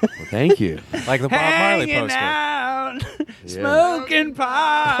 Well, thank you. Like the Bob Marley Hanging poster. out, smoking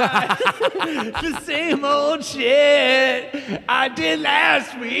pot, the same old shit I did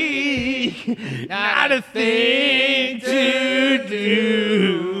last week. Not a thing to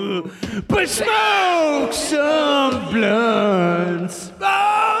do but smoke some blunts.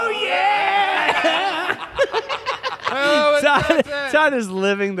 Todd is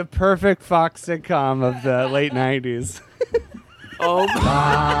living the perfect Fox sitcom of the late 90s. Oh,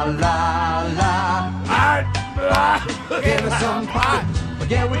 La la la. Give us some pot.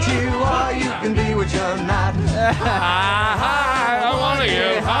 Forget what you are. You can be what you're not. I want to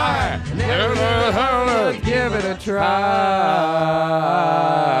get high. Give it a try.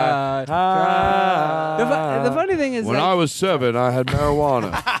 The funny thing is, when I was 7, I had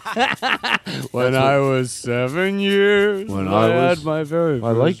marijuana. When I was 7 years, When I was, had my very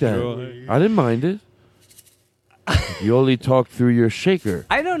I like first that. joy. I didn't mind it. You only talk through your shaker.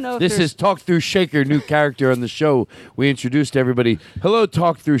 I don't know if This there's- is Talk Through Shaker, new character on the show. We introduced everybody. Hello,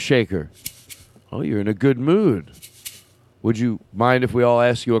 Talk Through Shaker. Oh, you're in a good mood. Would you mind if we all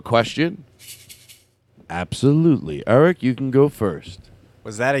ask you a question? Absolutely. Eric, you can go first.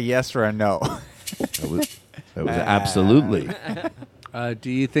 Was that a yes or a no? That was absolutely. Do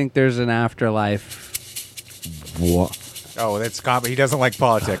you think there's an afterlife? What? Oh, that's comedy. He doesn't like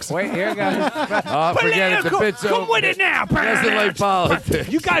politics. Wait, here, guys. Forget it. The bit's Come over. with it now, He doesn't like politics.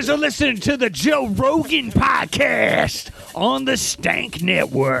 You guys are listening to the Joe Rogan podcast on the Stank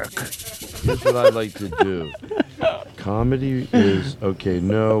Network. Here's what I like to do. Comedy is okay.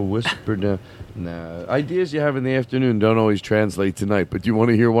 No, whisper down. Nah, ideas you have in the afternoon don't always translate tonight. But do you want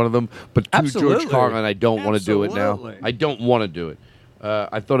to hear one of them? But to Absolutely. George Carlin, I don't want to do it now. Absolutely. I don't want to do it.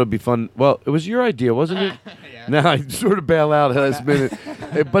 I thought it'd be fun. Well, it was your idea, wasn't it? Now I sort of bail out last minute.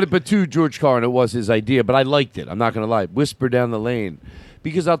 But to George Carlin, it was his idea. But I liked it. I'm not going to lie. Whisper down the lane,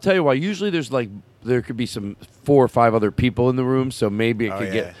 because I'll tell you why. Usually there could be some 4 or 5 other people in the room, so maybe it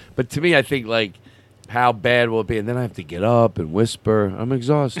could get. But to me, I think like, how bad will it be? And then I have to get up and whisper. I'm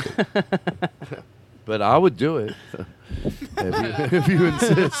exhausted. But I would do it if you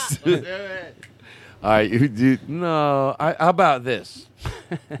insist. All right, no. How about this?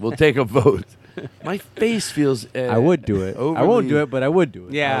 We'll take a vote. My face feels. I would do it. I won't do it, but I would do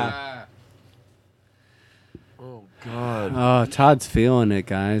it. Yeah. Oh God. Oh, Todd's feeling it,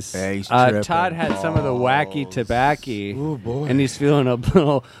 guys. Yeah, he's tripping. Todd had some of the wacky tobacco. Oh boy. And he's feeling a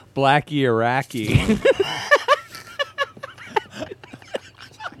little blacky Iraqi.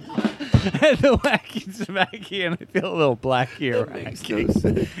 The wacky tobacco, and I feel a little blacky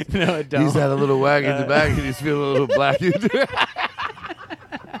Iraqi. No, I don't. He's had a little wagon tobacco, and he's feeling a little black.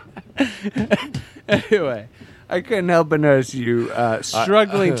 Anyway, I couldn't help but notice you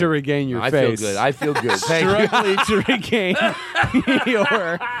struggling to regain your face. I feel good. Thank you. Struggling to regain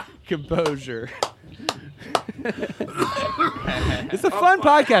your composure. It's a fun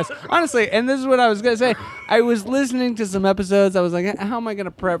podcast, honestly. And this is what I was going to say. I was listening to some episodes. I was like, how am I going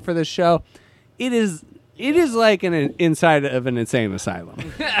to prep for this show? It is like an inside of an insane asylum.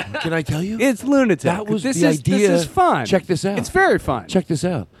 Can I tell you? It's lunatic. That was this the is, idea. This is fun. Check this out. It's very fun. Check this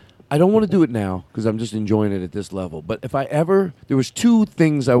out. I don't want to do it now because I'm just enjoying it at this level. But if I ever, there was 2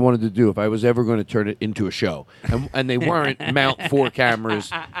 things I wanted to do if I was ever going to turn it into a show, and they weren't mount 4 cameras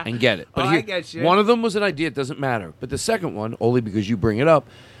and get it. But I get you. One of them was an idea. It doesn't matter. But the second one, only because you bring it up,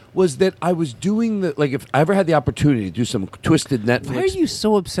 was that I was doing if I ever had the opportunity to do some twisted Netflix. Why are you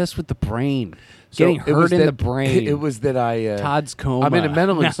so obsessed with the brain? So Getting it was hurt in that- the brain. It was that I Todd's coma. I'm in a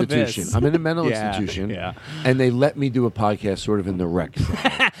mental Now institution. this. I'm in a mental Yeah, institution. yeah. And they let me do a podcast sort of in the rec. Dude,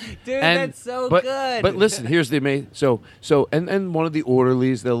 that's so good. But listen, here's the amazing. And one of the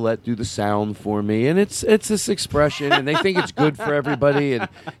orderlies they'll let do the sound for me, and it's this expression, and they think it's good for everybody, and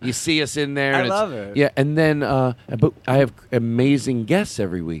you see us in there. I And love it. Yeah, and then but I have amazing guests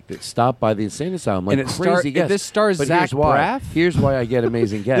every week that stop by the insane asylum, like And it crazy guests. this stars But Zach here's why. Braff? Here's why I get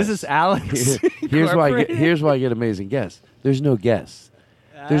amazing guests. This is Alex. Here's why I get amazing guests. There's no guests.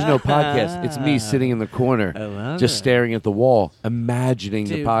 There's no podcast. It's me sitting in the corner, love just it. staring at the wall, imagining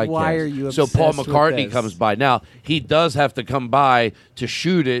the Dude, podcast. why are you So Paul obsessed with McCartney this? comes by. Now he does have to come by to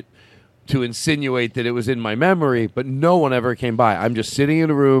shoot it, to insinuate that it was in my memory, but no one ever came by. I'm just sitting in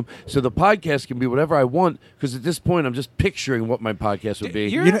a room, so the podcast can be whatever I want. Because at this point, I'm just picturing what my podcast would be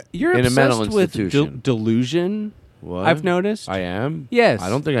You're in a mental obsessed with institution. delusion. What? I've noticed. I am. Yes. I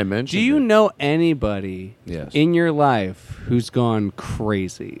don't think I mentioned. Do you it. know anybody Yes. in your life who's gone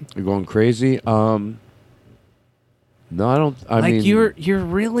crazy? You're going crazy. No, I don't. I mean, you're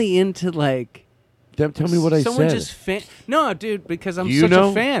really into like. Tell me what I Someone said. just No, dude, because I'm You such know?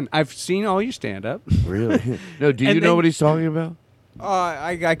 a fan. I've seen all your stand up. Really? No. Do you And know then- what he's talking about?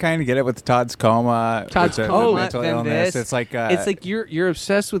 I kind of get it with Todd's coma. Todd's with the coma. mental then illness. this. It's like you're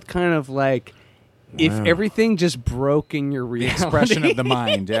obsessed with kind of like if Wow. everything just broke in your the reality. expression of the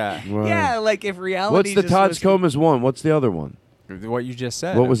mind. Yeah. Right. Yeah, like if reality. What's the just Todd's was- coma's one? What's the other one? What you just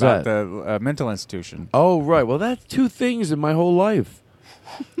said. What was about that? The mental institution. Oh, right. Well, that's 2 things in my whole life.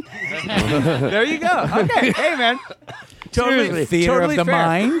 There you go. Okay, hey man. Totally, Theater totally of the fair.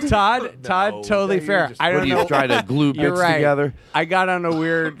 mind? Todd, totally fair. I don't know. Trying to glue You're bits right. together. I got on a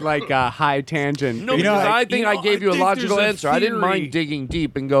weird, high tangent. No, because I think I gave you a logical answer. I didn't mind digging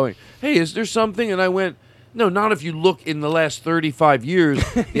deep and going, hey, is there something? And I went, no, not if you look in the last 35 years.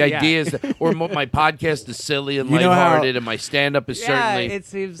 The Yeah. idea is that, or my podcast is silly and You know how- lighthearted, and my stand-up is certainly. it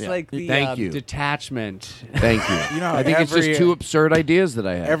seems like the Thank you. detachment. Thank you. You know, I think it's just two absurd ideas that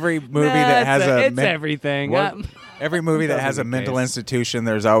I have. Every movie that has it's everything. Every movie that has a mental institution,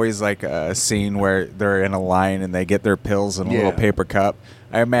 there's always like a scene where they're in a line and they get their pills in a little paper cup.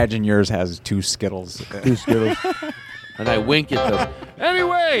 I imagine yours has 2 Skittles. 2 Skittles. And I wink at them.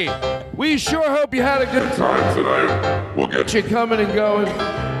 Anyway, we sure hope you had a good time tonight. We'll get you coming and going.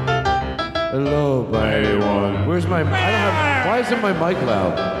 Hello, everyone. Where's my? I don't have. Why isn't my mic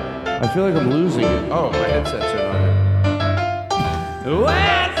loud? I feel like I'm losing it. Oh, my headset's are on it. Well,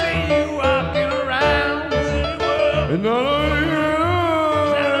 I see you walking around And none of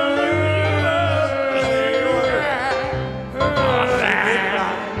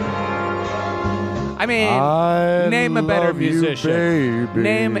I mean, name a better musician.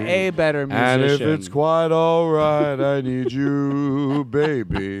 Name a better musician. And if it's quite all right, I need you,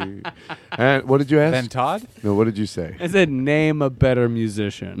 baby. And what did you ask? Then Todd? No, what did you say? I said name a better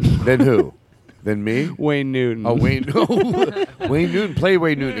musician. Then who? Then me? Wayne Newton. Oh, Wayne. Wayne Newton. Play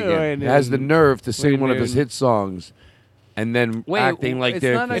Wayne Newton again. Wayne Has the Newton. nerve to sing Wayne one of his Newton. hit songs, and then acting like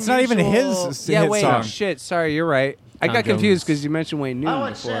they're. It's not even his Yeah, hit wait. song. Shit. Sorry, you're right. I Tom got confused Jones. because you mentioned Wayne Newton Oh, it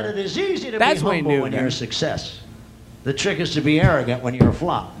before. said it is easy to That's be Wayne humble when Newton. you're a success. The trick is to be arrogant when you're a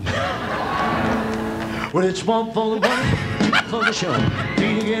flop. When it's one for the money, for the show.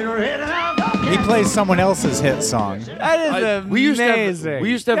 Beating in her head and out. He plays someone else's hit song. That is amazing.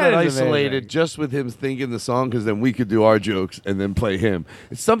 We used to have that That is isolated amazing. just with him thinking the song, because then we could do our jokes and then play him.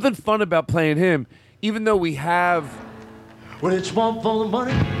 It's something fun about playing him, even though we have. When it's one for the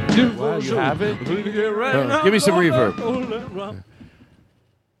money. Wow, you have it? Give me some reverb.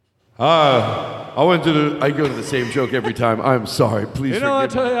 I go to the same joke every time. I'm sorry. Please You know, I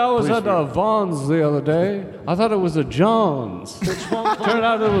forgive tell you, I was Please at forgive- Vaughn's the other day. I thought it was a John's. Turned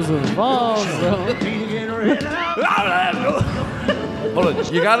out it was a Vaughn's. Hold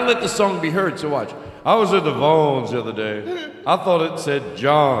on. You got to let the song be heard, so watch. I was at the Vaughn's the other day. I thought it said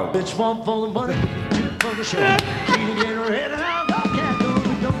John. It's one for the money, for the show. Beating in her head and out.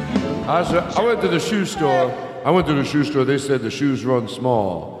 I went to the shoe store. They said the shoes run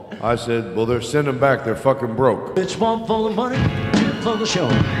small. I said, well, they're sending back. They're fucking broke. It's one for the money, for the show.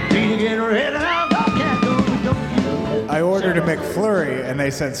 Beating in her head and out. I ordered a McFlurry and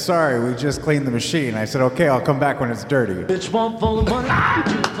they said, sorry, we just cleaned the machine. I said, okay, I'll come back when it's dirty. It's one for the money,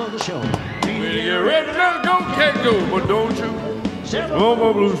 for the show. When you get ready to go, can't go, but don't you? Oh,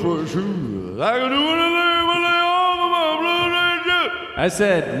 my blues for shoes. I can do anything but lay off of my blues and shoes. I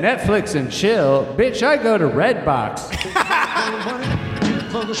said, Netflix and chill. Bitch, I go to Redbox.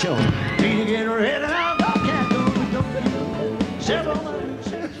 For the show. Beating in her head and out.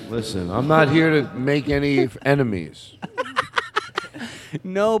 Listen, I'm not here to make any enemies.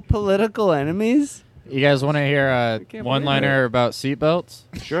 No political enemies? You guys want to hear a one-liner about seatbelts?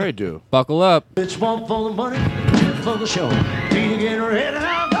 Sure I do. Buckle up. It's one for the money, for the show. Beating in her head and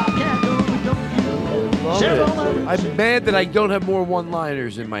out. I'm mad that I don't have more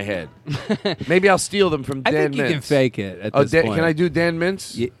one-liners in my head. Maybe I'll steal them from I Dan think you Mintz. can fake it at Oh, this Dan, point. can I do Dan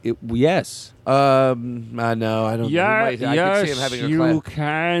Mintz? Yes. I know. I don't. Yeah, I could see him having a you class.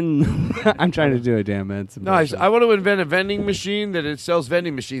 can. I'm trying to do a damn Mintz No, I want to invent a vending machine that it sells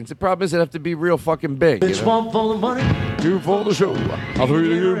vending machines. The problem is it have to be real fucking big. It's one for the money. Two for the show. I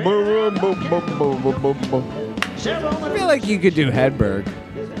feel like you could do Hedberg.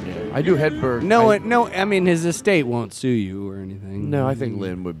 I do Hedberg. No, I mean his estate won't sue you or anything. No, I think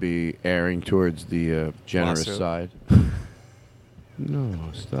Lynn would be erring towards the generous Lawsuit. side. No,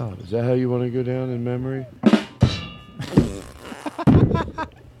 stop. Is that how you want to go down in memory?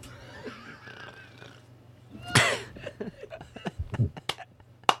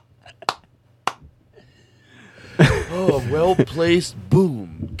 Oh, well-placed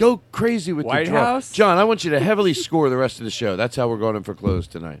boom. Go crazy with White the drum. House? John, I want you to heavily score the rest of the show. That's how we're going in for close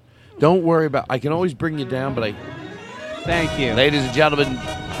tonight. Don't worry about... I can always bring you down, but I... Thank you. Ladies and gentlemen,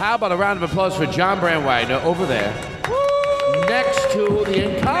 how about a round of applause for John Brandwagner over there? Next to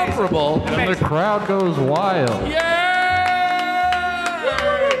the incomparable... And the crowd goes wild.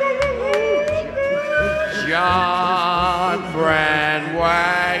 John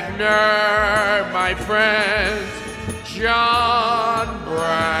Brandwagner, my friends. John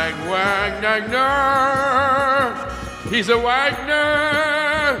Brandwagner. He's a Wagner.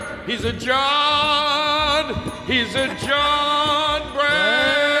 He's a John. He's a John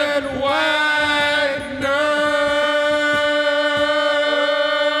Brand Wagner.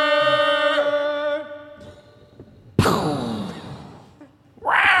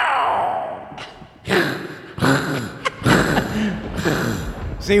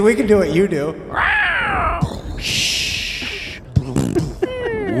 See, we can do what you do.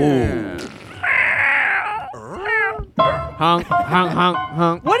 Honk, honk, honk,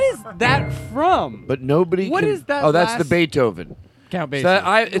 honk. What is that from? But nobody. What can, is that Oh, that's the last- Beethoven. Count Basie.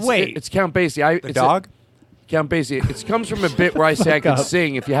 So it's, Wait. it's Count Basie. The dog? Count Basie. It comes from a bit where I say I can up.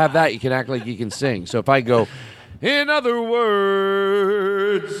 sing. If you have that, you can act like you can sing. So if I go, in other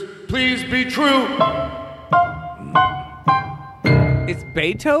words, please be true. It's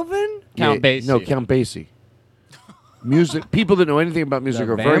Beethoven? Count Basie. No, Count Basie. Music. People that know anything about music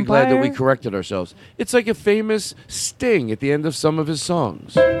are very glad that we vampire? corrected ourselves. It's like a famous sting at the end of some of his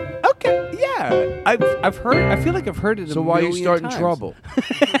songs. Okay, yeah. I've heard. I feel like I've heard it. So why are you starting trouble?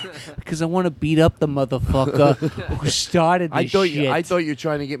 Because I want to beat up the motherfucker who started this I thought shit. you were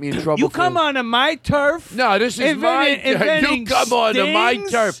trying to get me in trouble. You for- come onto my turf. No, this is my. inventing You come onto my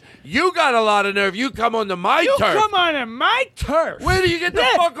stings? turf. You got a lot of nerve. You come onto my You turf. come onto my turf. Where do you get the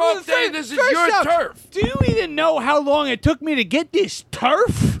fuck off saying this is First your off, turf? Do you even know how long it took me to get this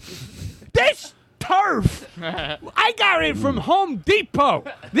turf? This turf. I got it from Home Depot.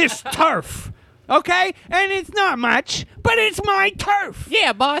 This turf. Okay? And it's not much, but it's my turf.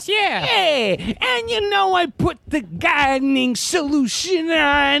 Yeah, boss, yeah. Yeah. And you know I put the gardening solution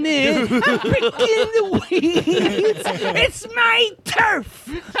on it. I'm picking the weeds. It's my turf.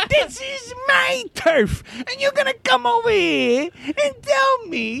 This is my turf. And you're going to come over here and tell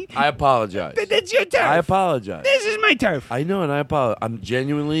me I apologize. that that's your turf. I apologize. This is my turf. I know, and I apologize. I'm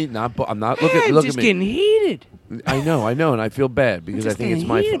genuinely not. I'm not Hey, looking. I'm Look just at me. getting heated. I know, and I feel bad because I just think it's getting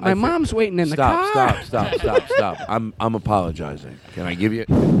my heated. fault. My mom's waiting in the car. Stop. I'm apologizing. Can I give you?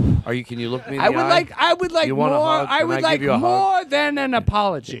 Can you look me in the I would eye? like You more. want a hug? I Can would I like give you a hug? more than an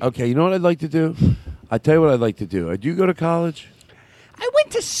apology. Okay, you know what I'd like to do? I tell you what I'd like to do. Do you go to college? I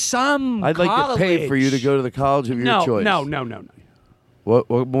went to some I'd like to pay for you to go to the college of your choice. No.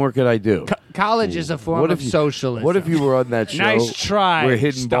 What more could I do? College is a form of socialism. What if you were on that show? Nice try, Where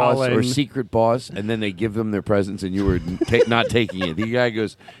hidden boss or Stalin. secret boss, and then they give them their presents, and you were not taking it. The guy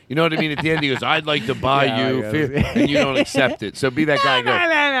goes, you know what I mean? At the end, he goes, "I'd like to buy you," and you don't accept it. So be that guy.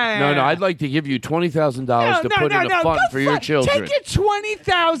 No. I'd like to give you $20,000 to put in a fund for your children. Take your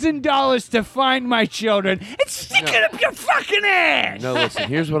 $20,000 to find my children and stick it up your fucking ass. No, listen.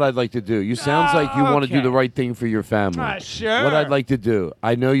 Here's what I'd like to do. You sounds like you want to do okay. the right thing for your family. Sure. What I'd like to do,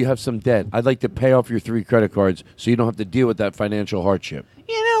 I know you have some debt. I'd like to pay off your 3 credit cards so you don't have to deal with that financial hardship.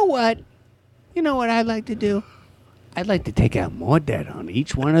 You know what? You know what I'd like to do? I'd like to take out more debt on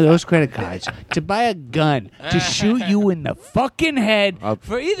each one of those credit cards to buy a gun to shoot you in the fucking head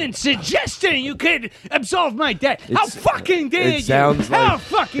for even suggesting you could absolve my debt. How fucking dare you? It sounds How like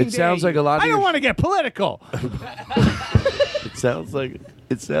fucking it sounds dare like a lot. you? Of I don't your, want to get political. It sounds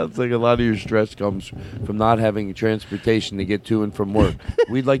like a lot of your stress comes from not having transportation to get to and from work.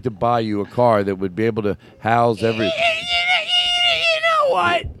 We'd like to buy you a car that would be able to house every. You know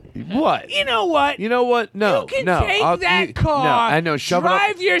what? What? You know what? You know what? No, You can no. take that car. No, I know. Shove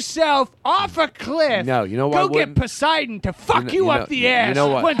drive it up. yourself off a cliff. No, you know what? Go I get wouldn't? Poseidon to fuck you up the ass. You know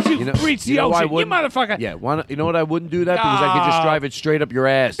what? Once you reach the why I ocean, you wouldn't? motherfucker. Yeah. You know what? I wouldn't do that because I could just drive it straight up your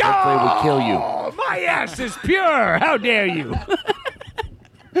ass. Hopefully, it would kill you. Oh, my ass is pure. How dare you?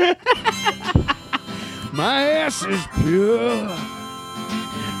 My ass is pure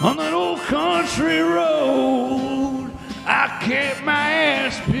on that old country road. I kept my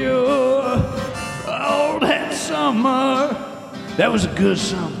ass pure all that summer. That was a good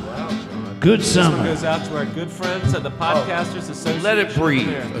summer. Good This summer. one goes out to our good friends at the Podcasters Association. Let it breathe.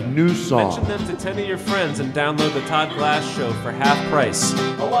 of America. A new song. Mention them to 10 of your friends and download the Todd Glass Show for half price.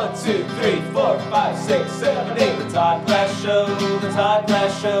 1, 2, 3, 4, 5, 6, 7, 8. The Todd Glass Show. The Todd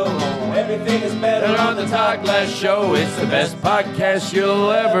Glass Show. Everything is better on the Todd Glass Show. It's the best podcast you'll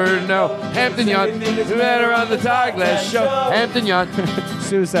ever know. Hampton Yount, better on the Todd Glass Show. Hampton Yount.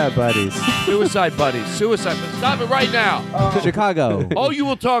 Suicide Buddies. Suicide Buddies. Suicide. Stop it right now. Chicago. All you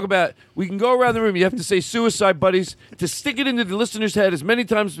will talk about, we can go around the room. You have to say Suicide Buddies to stick it into the listener's head as many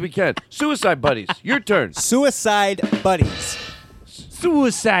times as we can. Suicide Buddies. Your turn. Suicide Buddies.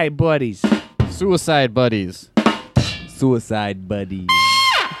 Suicide buddies. Suicide buddies. Suicide Buddies.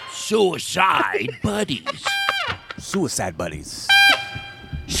 Suicide Buddies. Suicide Buddies.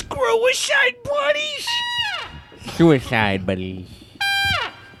 Screw-a-side buddies. Suicide Buddies.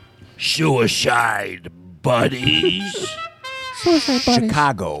 Suicide Buddies.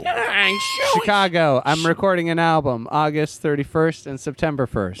 Chicago. Chicago. I'm recording an album August 31st and September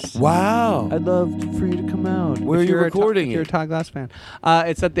 1st. Wow. I'd love for you to come out. Where are If you you're recording if you're a it? Todd Glass fan.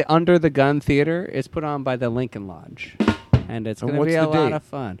 It's at the Under the Gun Theater. It's put on by the Lincoln Lodge. And it's And going to what's be a the lot date? of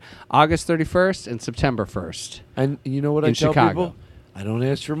fun. August 31st and September 1st. And you know what in I tell Chicago. people? I don't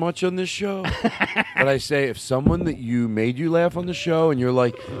ask for much on this show. But I say if someone that you made you laugh on the show and you're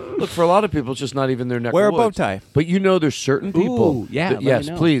like, look, for a lot of people, it's just not even their neck Wear of a bow woods. tie. But you know there's certain people. Ooh, yeah, that- let me yes,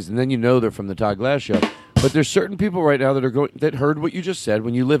 know. please. And then you know they're from the Todd Glass show. But there's certain people right now that are going that heard what you just said.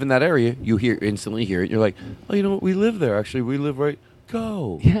 When you live in that area, you instantly hear it. And you're like, oh, you know what? We live there. Actually, we live right.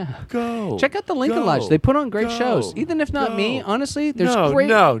 Go. Yeah. Go. Check out the Lincoln Go. Lodge. They put on great Go. shows. Even if not me, honestly, there's no, great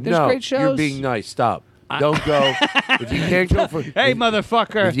great shows. You're being nice. Stop. Don't go. If you can't go for Hey,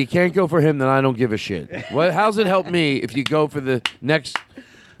 motherfucker. If you can't go for him, then I don't give a shit. How's it help me if you go for the next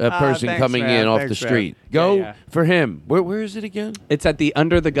person thanks, coming man. in off Thanks, the man. street? Go Yeah. for him. Where is it again? It's at the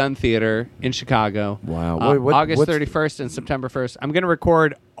Under the Gun Theater in Chicago. Wow. August what's- 31st and September 1st. I'm going to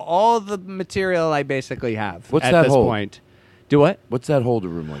record all the material I basically have What's at that this hold? point. Do what? What's that holder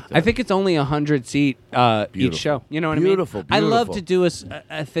room like that? I think it's only 100 seat each Beautiful. show. You know what Beautiful, I mean? I love beautiful. to do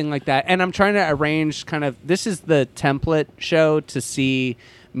a thing like that. And I'm trying to arrange kind of, this is the template show to see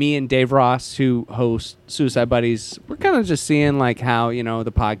me and Dave Ross, who host Suicide Buddies. We're kind of just seeing like how,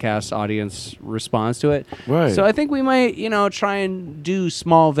 the podcast audience responds to it. Right. So I think we might, try and do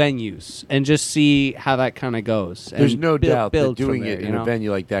small venues and just see how that kind and goes. There's and no doubt that build from doing there, it you in know? a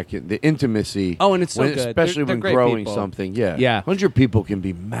venue like that, the intimacy. Oh, and it's so when- good. especially They're when great growing people. something. Yeah. Yeah. 100 people can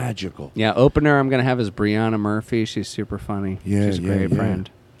be magical. Yeah, opener I'm going to have is Brianna Murphy. She's super funny. Yeah, She's a yeah, great yeah. friend.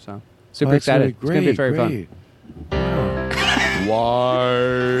 So super that's excited. really It's going to be great, very great. fun.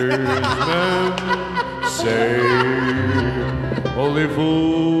 Wise men say only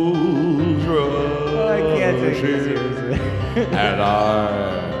fools rush in, and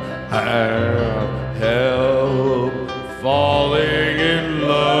I have help falling in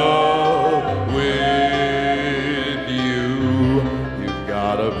love with you. You've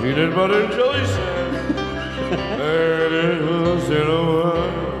got a peanut butter and jelly sandwich, and it's in a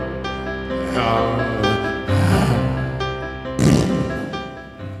world.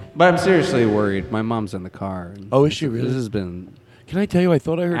 But I'm seriously worried. My mom's in the car. and Oh, is she really? This has been. Can I tell you, I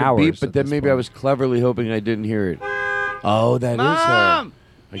thought I heard a Hours beep, at but then this maybe I point. was cleverly hoping I didn't hear it. Oh, that is Mom!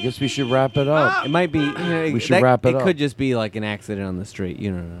 her. I guess we should wrap it up. It might be. We should wrap it up. could just be like an accident on the street. You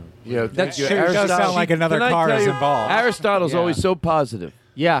don't know. Yeah, That sure does sound like another Can I car tell is you, involved. Aristotle's Yeah. always so positive.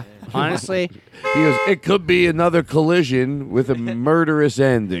 Yeah, honestly. He goes, it could be another collision with a murderous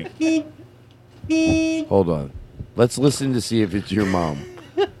ending. Hold on. Let's listen to see if it's your mom.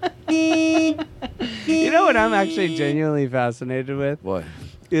 You know what I'm actually genuinely fascinated with? What?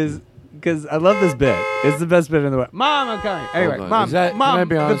 Is because I love this bit. It's the best bit in the world. Mom, I'm coming. Anyway, Hold on. Mom, Is that, Mom, can I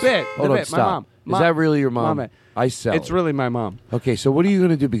be honest? the bit. Hold the on, bit. stop. My mom. Is that really your mom? Mom, I sell It's it. really my mom. Okay, so what are you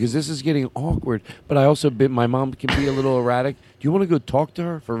going to do? Because this is getting awkward, but I also, my mom can be a little erratic. Do you want to go talk to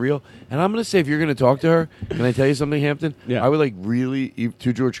her for real? And I'm going to say, if you're going to talk to her, can I tell you something, Hampton? Yeah. I would like really,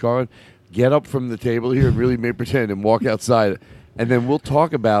 to George Carlin, get up from the table here and really make pretend and walk outside. And then we'll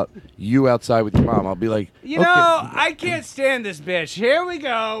talk about you outside with your mom. I'll be like, You okay. know, I can't stand this bitch. Here we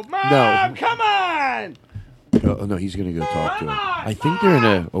go. Mom, No. come on. Oh, no, he's going to go talk to her. I think they're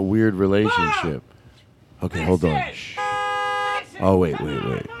in a weird relationship. Okay, hold on. Shh. Oh, wait.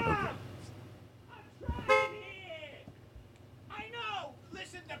 Okay.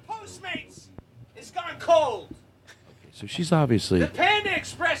 Listen, the Postmates is gone cold. So she's obviously, The Panda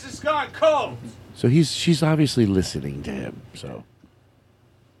Express is gone cold. so she's obviously listening to him. So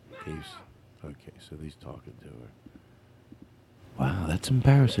so he's talking to her. Wow, that's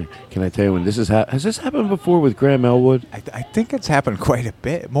embarrassing. Can I tell you when this has this happened before with Graham Elwood? I think it's happened quite a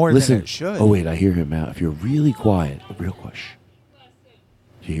bit, more Listen, than it should. oh wait, I hear him now. If you're really quiet, real quiet. Shh.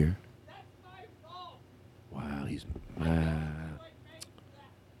 Do you hear? Wow, he's mad.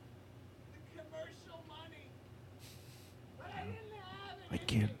 I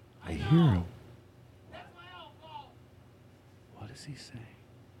can't. I hear him. What is he saying?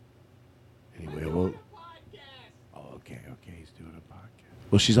 Anyway, well. Oh, okay. He's doing a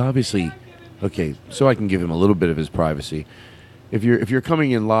podcast. Well, she's obviously okay. So I can give him a little bit of his privacy. If you're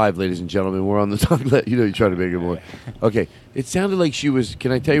coming in live, ladies and gentlemen, we're on the talk. You try to make it more. Okay, it sounded like she was.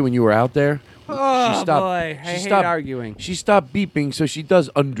 Can I tell you when you were out there? Oh, she stopped, boy. I she hate stopped arguing. She stopped beeping, so she does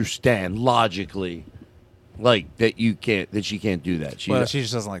understand logically, like that she can't do that. Well, she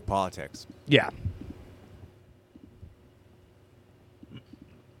just doesn't like politics. Yeah.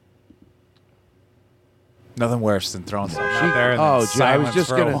 Nothing worse than throwing something out there. And Oh, then gee, I was silence just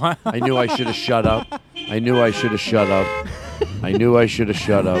for a gonna. while. I knew I should have shut up. I knew I should have shut up. I knew I should have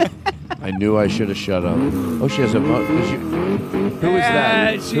shut up. I knew I should have shut up. Oh, she has a... Who is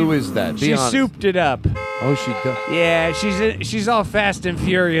that? Who is that? Be She honest. souped it up. Oh, she does. Yeah, she's all fast and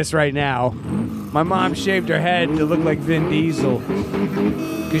furious right now. My mom shaved her head to look like Vin Diesel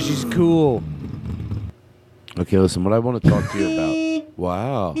because she's cool. Okay, listen, what I want to talk to you about.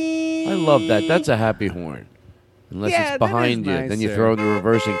 Wow. I love that. That's a happy horn. Unless Yeah, it's behind that you. is Then you nicer. throw in the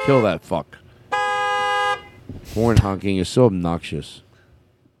reverse and kill that fuck. Horn honking is so obnoxious.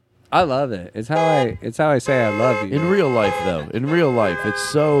 I love it. It's how I say I love you. In real life, though. In real life, it's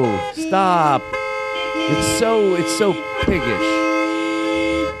so... Stop. It's so piggish.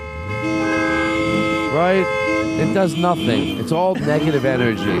 Right? It does nothing. It's all negative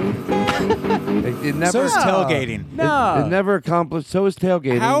energy. It never... So is tailgating. It never accomplished. So is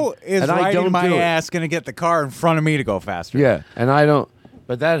tailgating. How is and I riding don't my do it. ass going to get the car in front of me to go faster? Yeah, and I don't.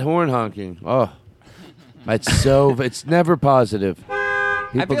 But that horn honking, it's never positive.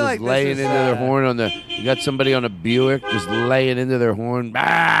 People feel just like this laying is, into their horn on the. You got somebody on a Buick just laying into their horn.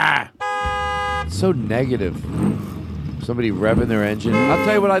 Ah! It's so negative. Somebody revving their engine. I'll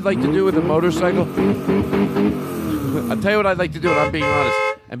tell you what I'd like to do with a motorcycle. I'll tell you what I'd like to do, and I'm being honest.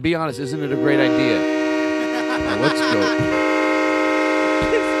 And be honest, isn't it a great idea? Now, let's go.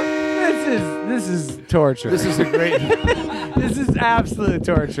 This is torture. This is a great. This is absolute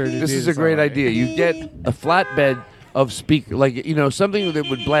torture. This is a great idea. You get a flatbed of speaker, like something that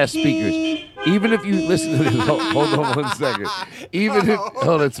would blast speakers. Even if you listen to this, hold on 1 second. Even if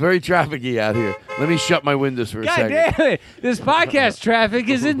it's very trafficy out here. Let me shut my windows for a God second. damn it! This podcast traffic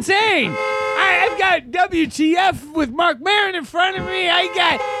is insane. I've got WTF with Mark Maron in front of me. I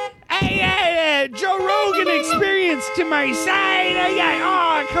got Joe Rogan experience to my side. I got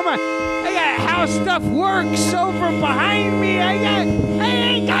how stuff works over behind me. I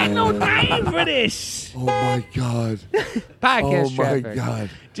ain't got no time for this. Oh my God. Podcast Oh my traffic. God.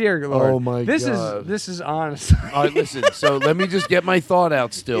 Dear Lord. Oh my God. This is honest. All right, listen. So let me just get my thought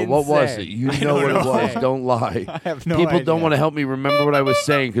out. Still, what was it? You know what it was. Don't lie. I have no People idea. don't want to help me remember what I was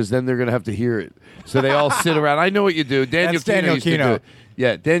saying because then they're gonna have to hear it. So they all sit around. I know what you do. Daniel Daniel used to do Kino. it.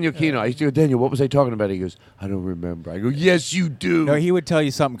 Yeah, Daniel Kino. I used to go, Daniel, what was I talking about? He goes, I don't remember. I go, yes, you do. No, he would tell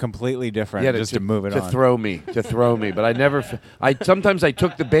you something completely different just to move it on. To throw me. But I never. Sometimes I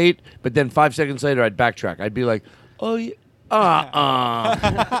took the bait, but then 5 seconds later I'd backtrack. I'd be like, oh yeah.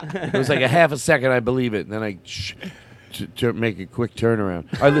 It was like a half a second, I believe it, and then I make a quick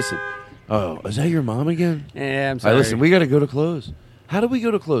turnaround. All right, listen. Oh, is that your mom again? Yeah, I'm All sorry. right, listen, we got to go to close. How do we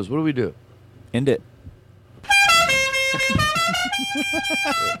go to close? What do we do? End it.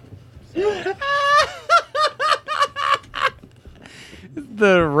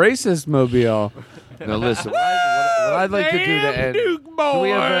 The racist mobile. No, listen. What I'd like to do to end. Can we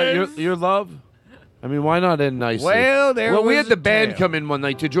have your love? I mean, why not end nicely? Well, we was had the a band tale. come in one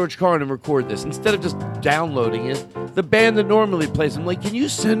night to George Carlin and record this. Instead of just downloading it, the band that normally plays, I'm like, can you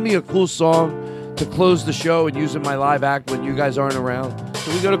send me a cool song to close the show and use in my live act when you guys aren't around?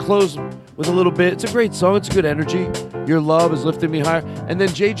 So we go to close with a little bit. It's a great song. It's good energy. Your love is lifting me higher. And then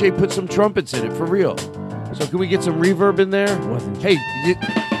JJ put some trumpets in it for real. So can we get some reverb in there? Hey.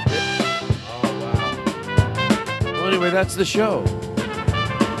 Well, anyway, that's the show.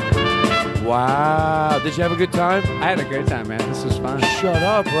 Wow. Did you have a good time? I had a great time, man. This was fun. Shut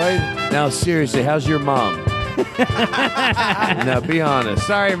up, right? Now, seriously, how's your mom? Now, be honest.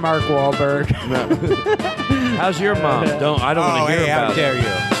 Sorry, Mark Wahlberg. How's your mom? I don't want to hear about how dare it. you?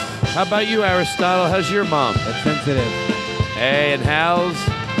 How about you, Aristotle? How's your mom? That's sensitive. Hey, and how's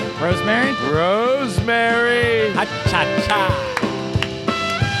Rosemary? Rosemary? Ha-cha-cha.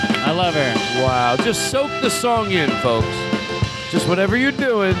 I love her. Wow. Just soak the song in, folks. Just whatever you're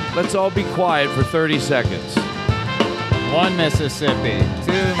doing, let's all be quiet for 30 seconds. 1 Mississippi.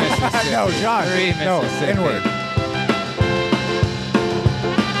 2 Mississippi. No, John. 3 No, Mississippi. inward.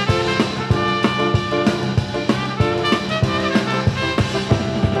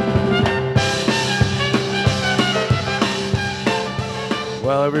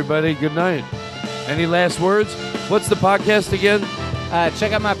 Well, everybody, good night. Any last words? What's the podcast again?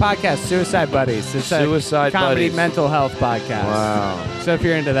 Check out my podcast, Suicide Buddies. It's Suicide a comedy Buddies. mental health podcast. Wow. So if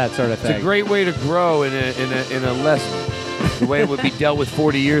you're into that sort of It's thing. a great way to grow in a less. The way it would be dealt with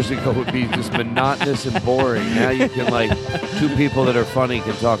 40 years ago would be just monotonous and boring. Now you can, like, two people that are funny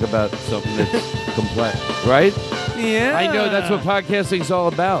can talk about something that's complex, right? Yeah. I know that's what podcasting's all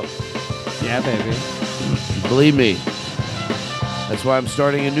about. Yeah, baby. Believe me. That's why I'm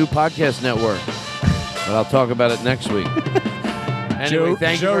starting a new podcast network. But I'll talk about it next week. Anyway,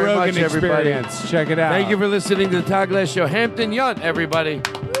 thank Joe you very Rogan much, everybody. Experience. Check it out. Thank you for listening to the Todd Glass Show. Hampton Yount, everybody.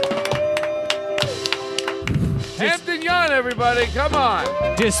 Hampton Yount, everybody, come on.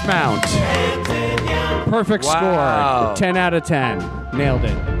 Dismount. Perfect Wow. score. 10 out of 10. Nailed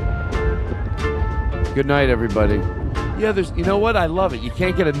it. Good night, everybody. Yeah, you know what? I love it. You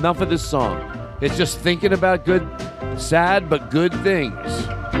can't get enough of this song. It's just thinking about good, sad, but good things.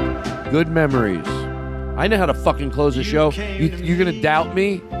 Good memories. I know how to fucking close a show. You're going to doubt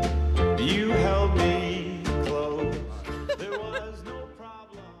me? You held me close. There was no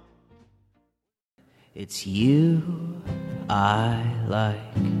problem. It's you I like.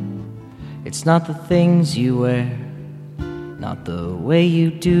 It's not the things you wear, not the way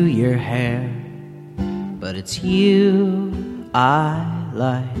you do your hair, but it's you I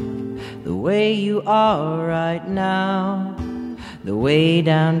like. The way you are right now, the way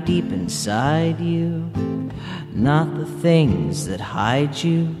down deep inside you. Not the things that hide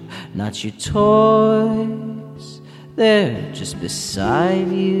you, not your toys, they're just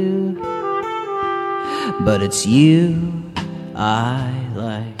beside you. But it's you I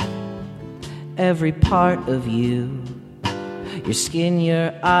like. Every part of you, your skin,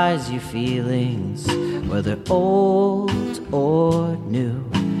 your eyes, your feelings, whether old or new.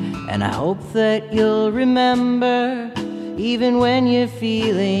 And I hope that you'll remember, even when you're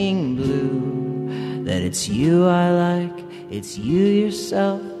feeling blue, that it's you I like, it's you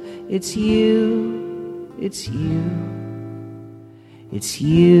yourself, it's you, it's you, it's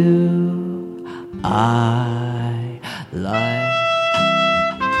you I like.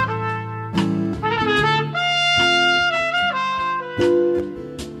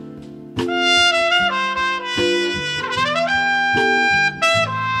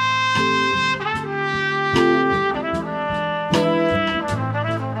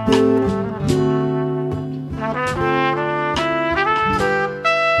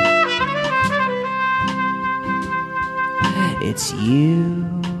 It's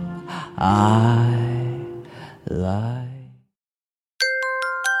you I like.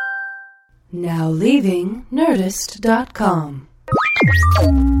 Now leaving Nerdist.com.